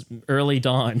called Early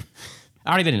Dawn.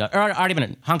 Already been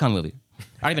done. Hong Kong movie.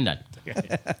 Already been done.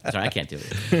 Sorry, I can't do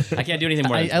it. I can't do anything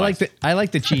more. I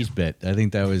like the cheese bit. I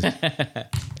think that was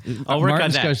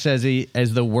Martin Scorsese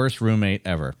as the worst roommate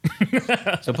ever.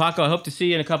 So Paco, I hope to see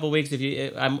you in a couple of weeks.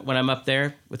 When I'm up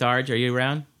there with Arj, are you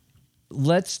around?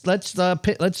 Let's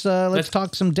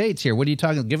talk some dates here. What are you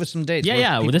talking? Give us some dates.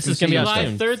 Well, this is going to be July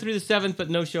 3rd through the 7th,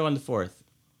 but no show on the 4th.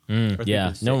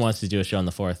 No one wants to do a show on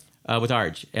the 4th. With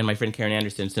Arj and my friend Karen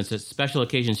Anderson. Since it's a special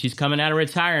occasion, she's coming out of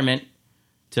retirement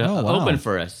to open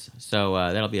for us. So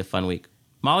that'll be a fun week.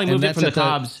 Molly moved it from the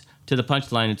Cobbs to the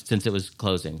Punchline since it was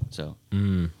closing.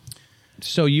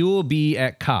 So you will be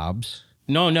at Cobbs.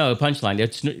 No, Punchline.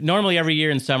 It's normally every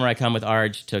year in summer I come with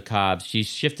Arj to Cobbs. She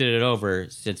shifted it over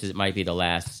since it might be the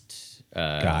last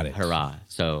hurrah.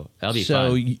 So that'll be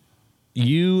fun. So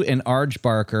you and Arj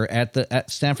Barker at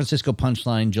San Francisco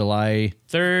Punchline July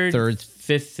 3rd,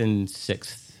 5th, and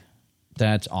 6th.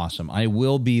 That's awesome. I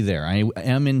will be there. I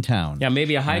am in town. Yeah,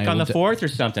 maybe a hike on the 4th or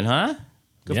something, huh?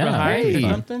 Go for a hike or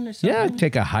something? Yeah,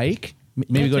 take a hike.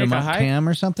 Maybe go to Mount Cam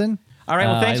or something. All right.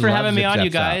 Well, thanks for having me on, you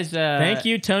Zip guys. Thank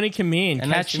you, Tony Camin.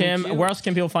 Catch him. Where else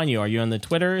can people find you? Are you on the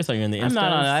Twitters? Are you on the Instas? I'm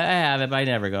not on. I have it, but I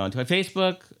never go on Twitter.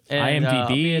 Facebook. And, IMDb. I'll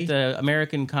be at the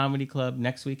American Comedy Club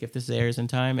next week if this airs in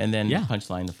time, and then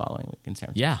Punchline the following week in San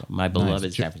Francisco. Yeah. My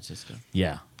beloved San Francisco.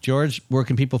 Yeah. George, where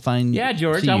can people find Yeah,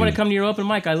 George, I want to come to your open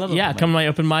mic. I love it. Yeah, come to my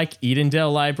open mic,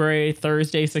 Edendale Library,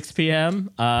 Thursday, 6 p.m.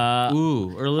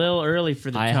 Ooh, or a little early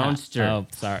for the Townster. Oh,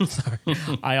 sorry.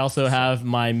 I also have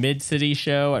my Mid-City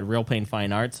show at Real Pain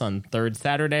Fine Arts on third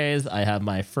Saturdays. I have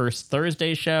my first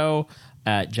Thursday show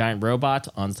at Giant Robot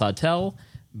on Sawtell.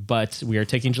 But we are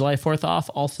taking July 4th off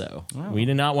also. Wow. We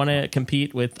do not want to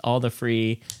compete with all the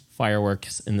free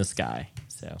fireworks in the sky.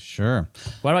 So Sure.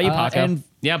 What about you, Paco?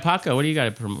 Paco, what do you got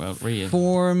to promote?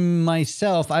 For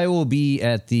myself, I will be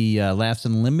at the Laughs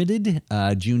Unlimited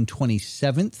June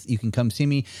 27th. You can come see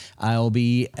me. I'll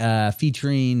be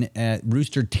featuring at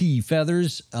Rooster T.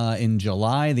 Feathers in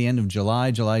July, the end of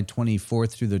July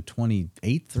 24th through the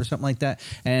 28th or something like that.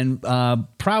 And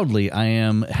proudly, I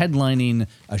am headlining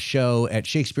a show at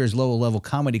Shakespeare's Lower Level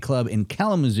Comedy Club in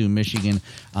Kalamazoo, Michigan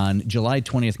on July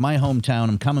 20th, my hometown.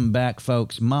 I'm coming back,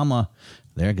 folks. Mama,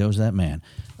 there goes that man.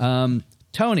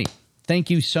 Tony, thank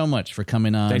you so much for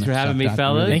coming on. Thanks for having me,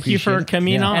 fellas. Thank you for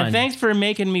coming on. And thanks for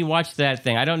making me watch that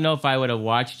thing. I don't know if I would have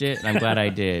watched it, and I'm glad I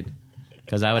did.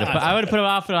 Because I would have put it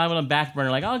off and I would have back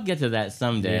burner, like, I'll get to that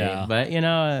someday. Yeah. But,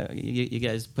 you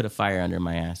guys put a fire under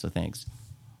my ass, so thanks.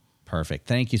 Perfect.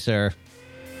 Thank you, sir.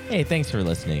 Hey, thanks for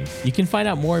listening. You can find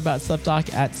out more about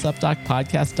SupDoc at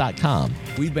supdocpodcast.com.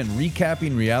 We've been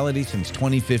recapping reality since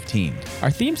 2015.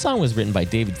 Our theme song was written by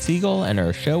David Siegel, and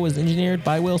our show was engineered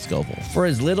by Will Scoville. For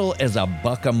as little as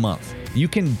 $1 a month, you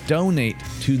can donate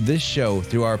to this show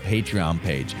through our Patreon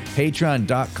page,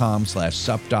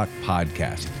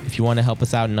 patreon.com/supdocpodcast. If you want to help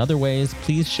us out in other ways,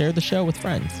 please share the show with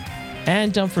friends.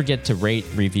 And don't forget to rate,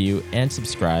 review, and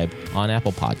subscribe on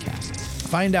Apple Podcasts.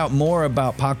 Find out more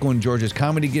about Paco and George's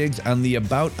comedy gigs on the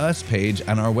About Us page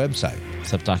on our website.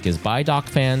 SupDoc is by Doc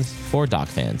fans for Doc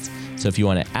fans. So if you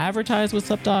want to advertise with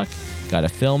SupDoc, got a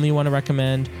film you want to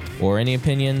recommend, or any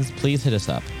opinions, please hit us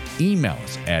up. Email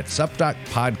us at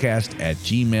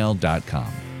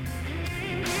supdocpodcast@gmail.com.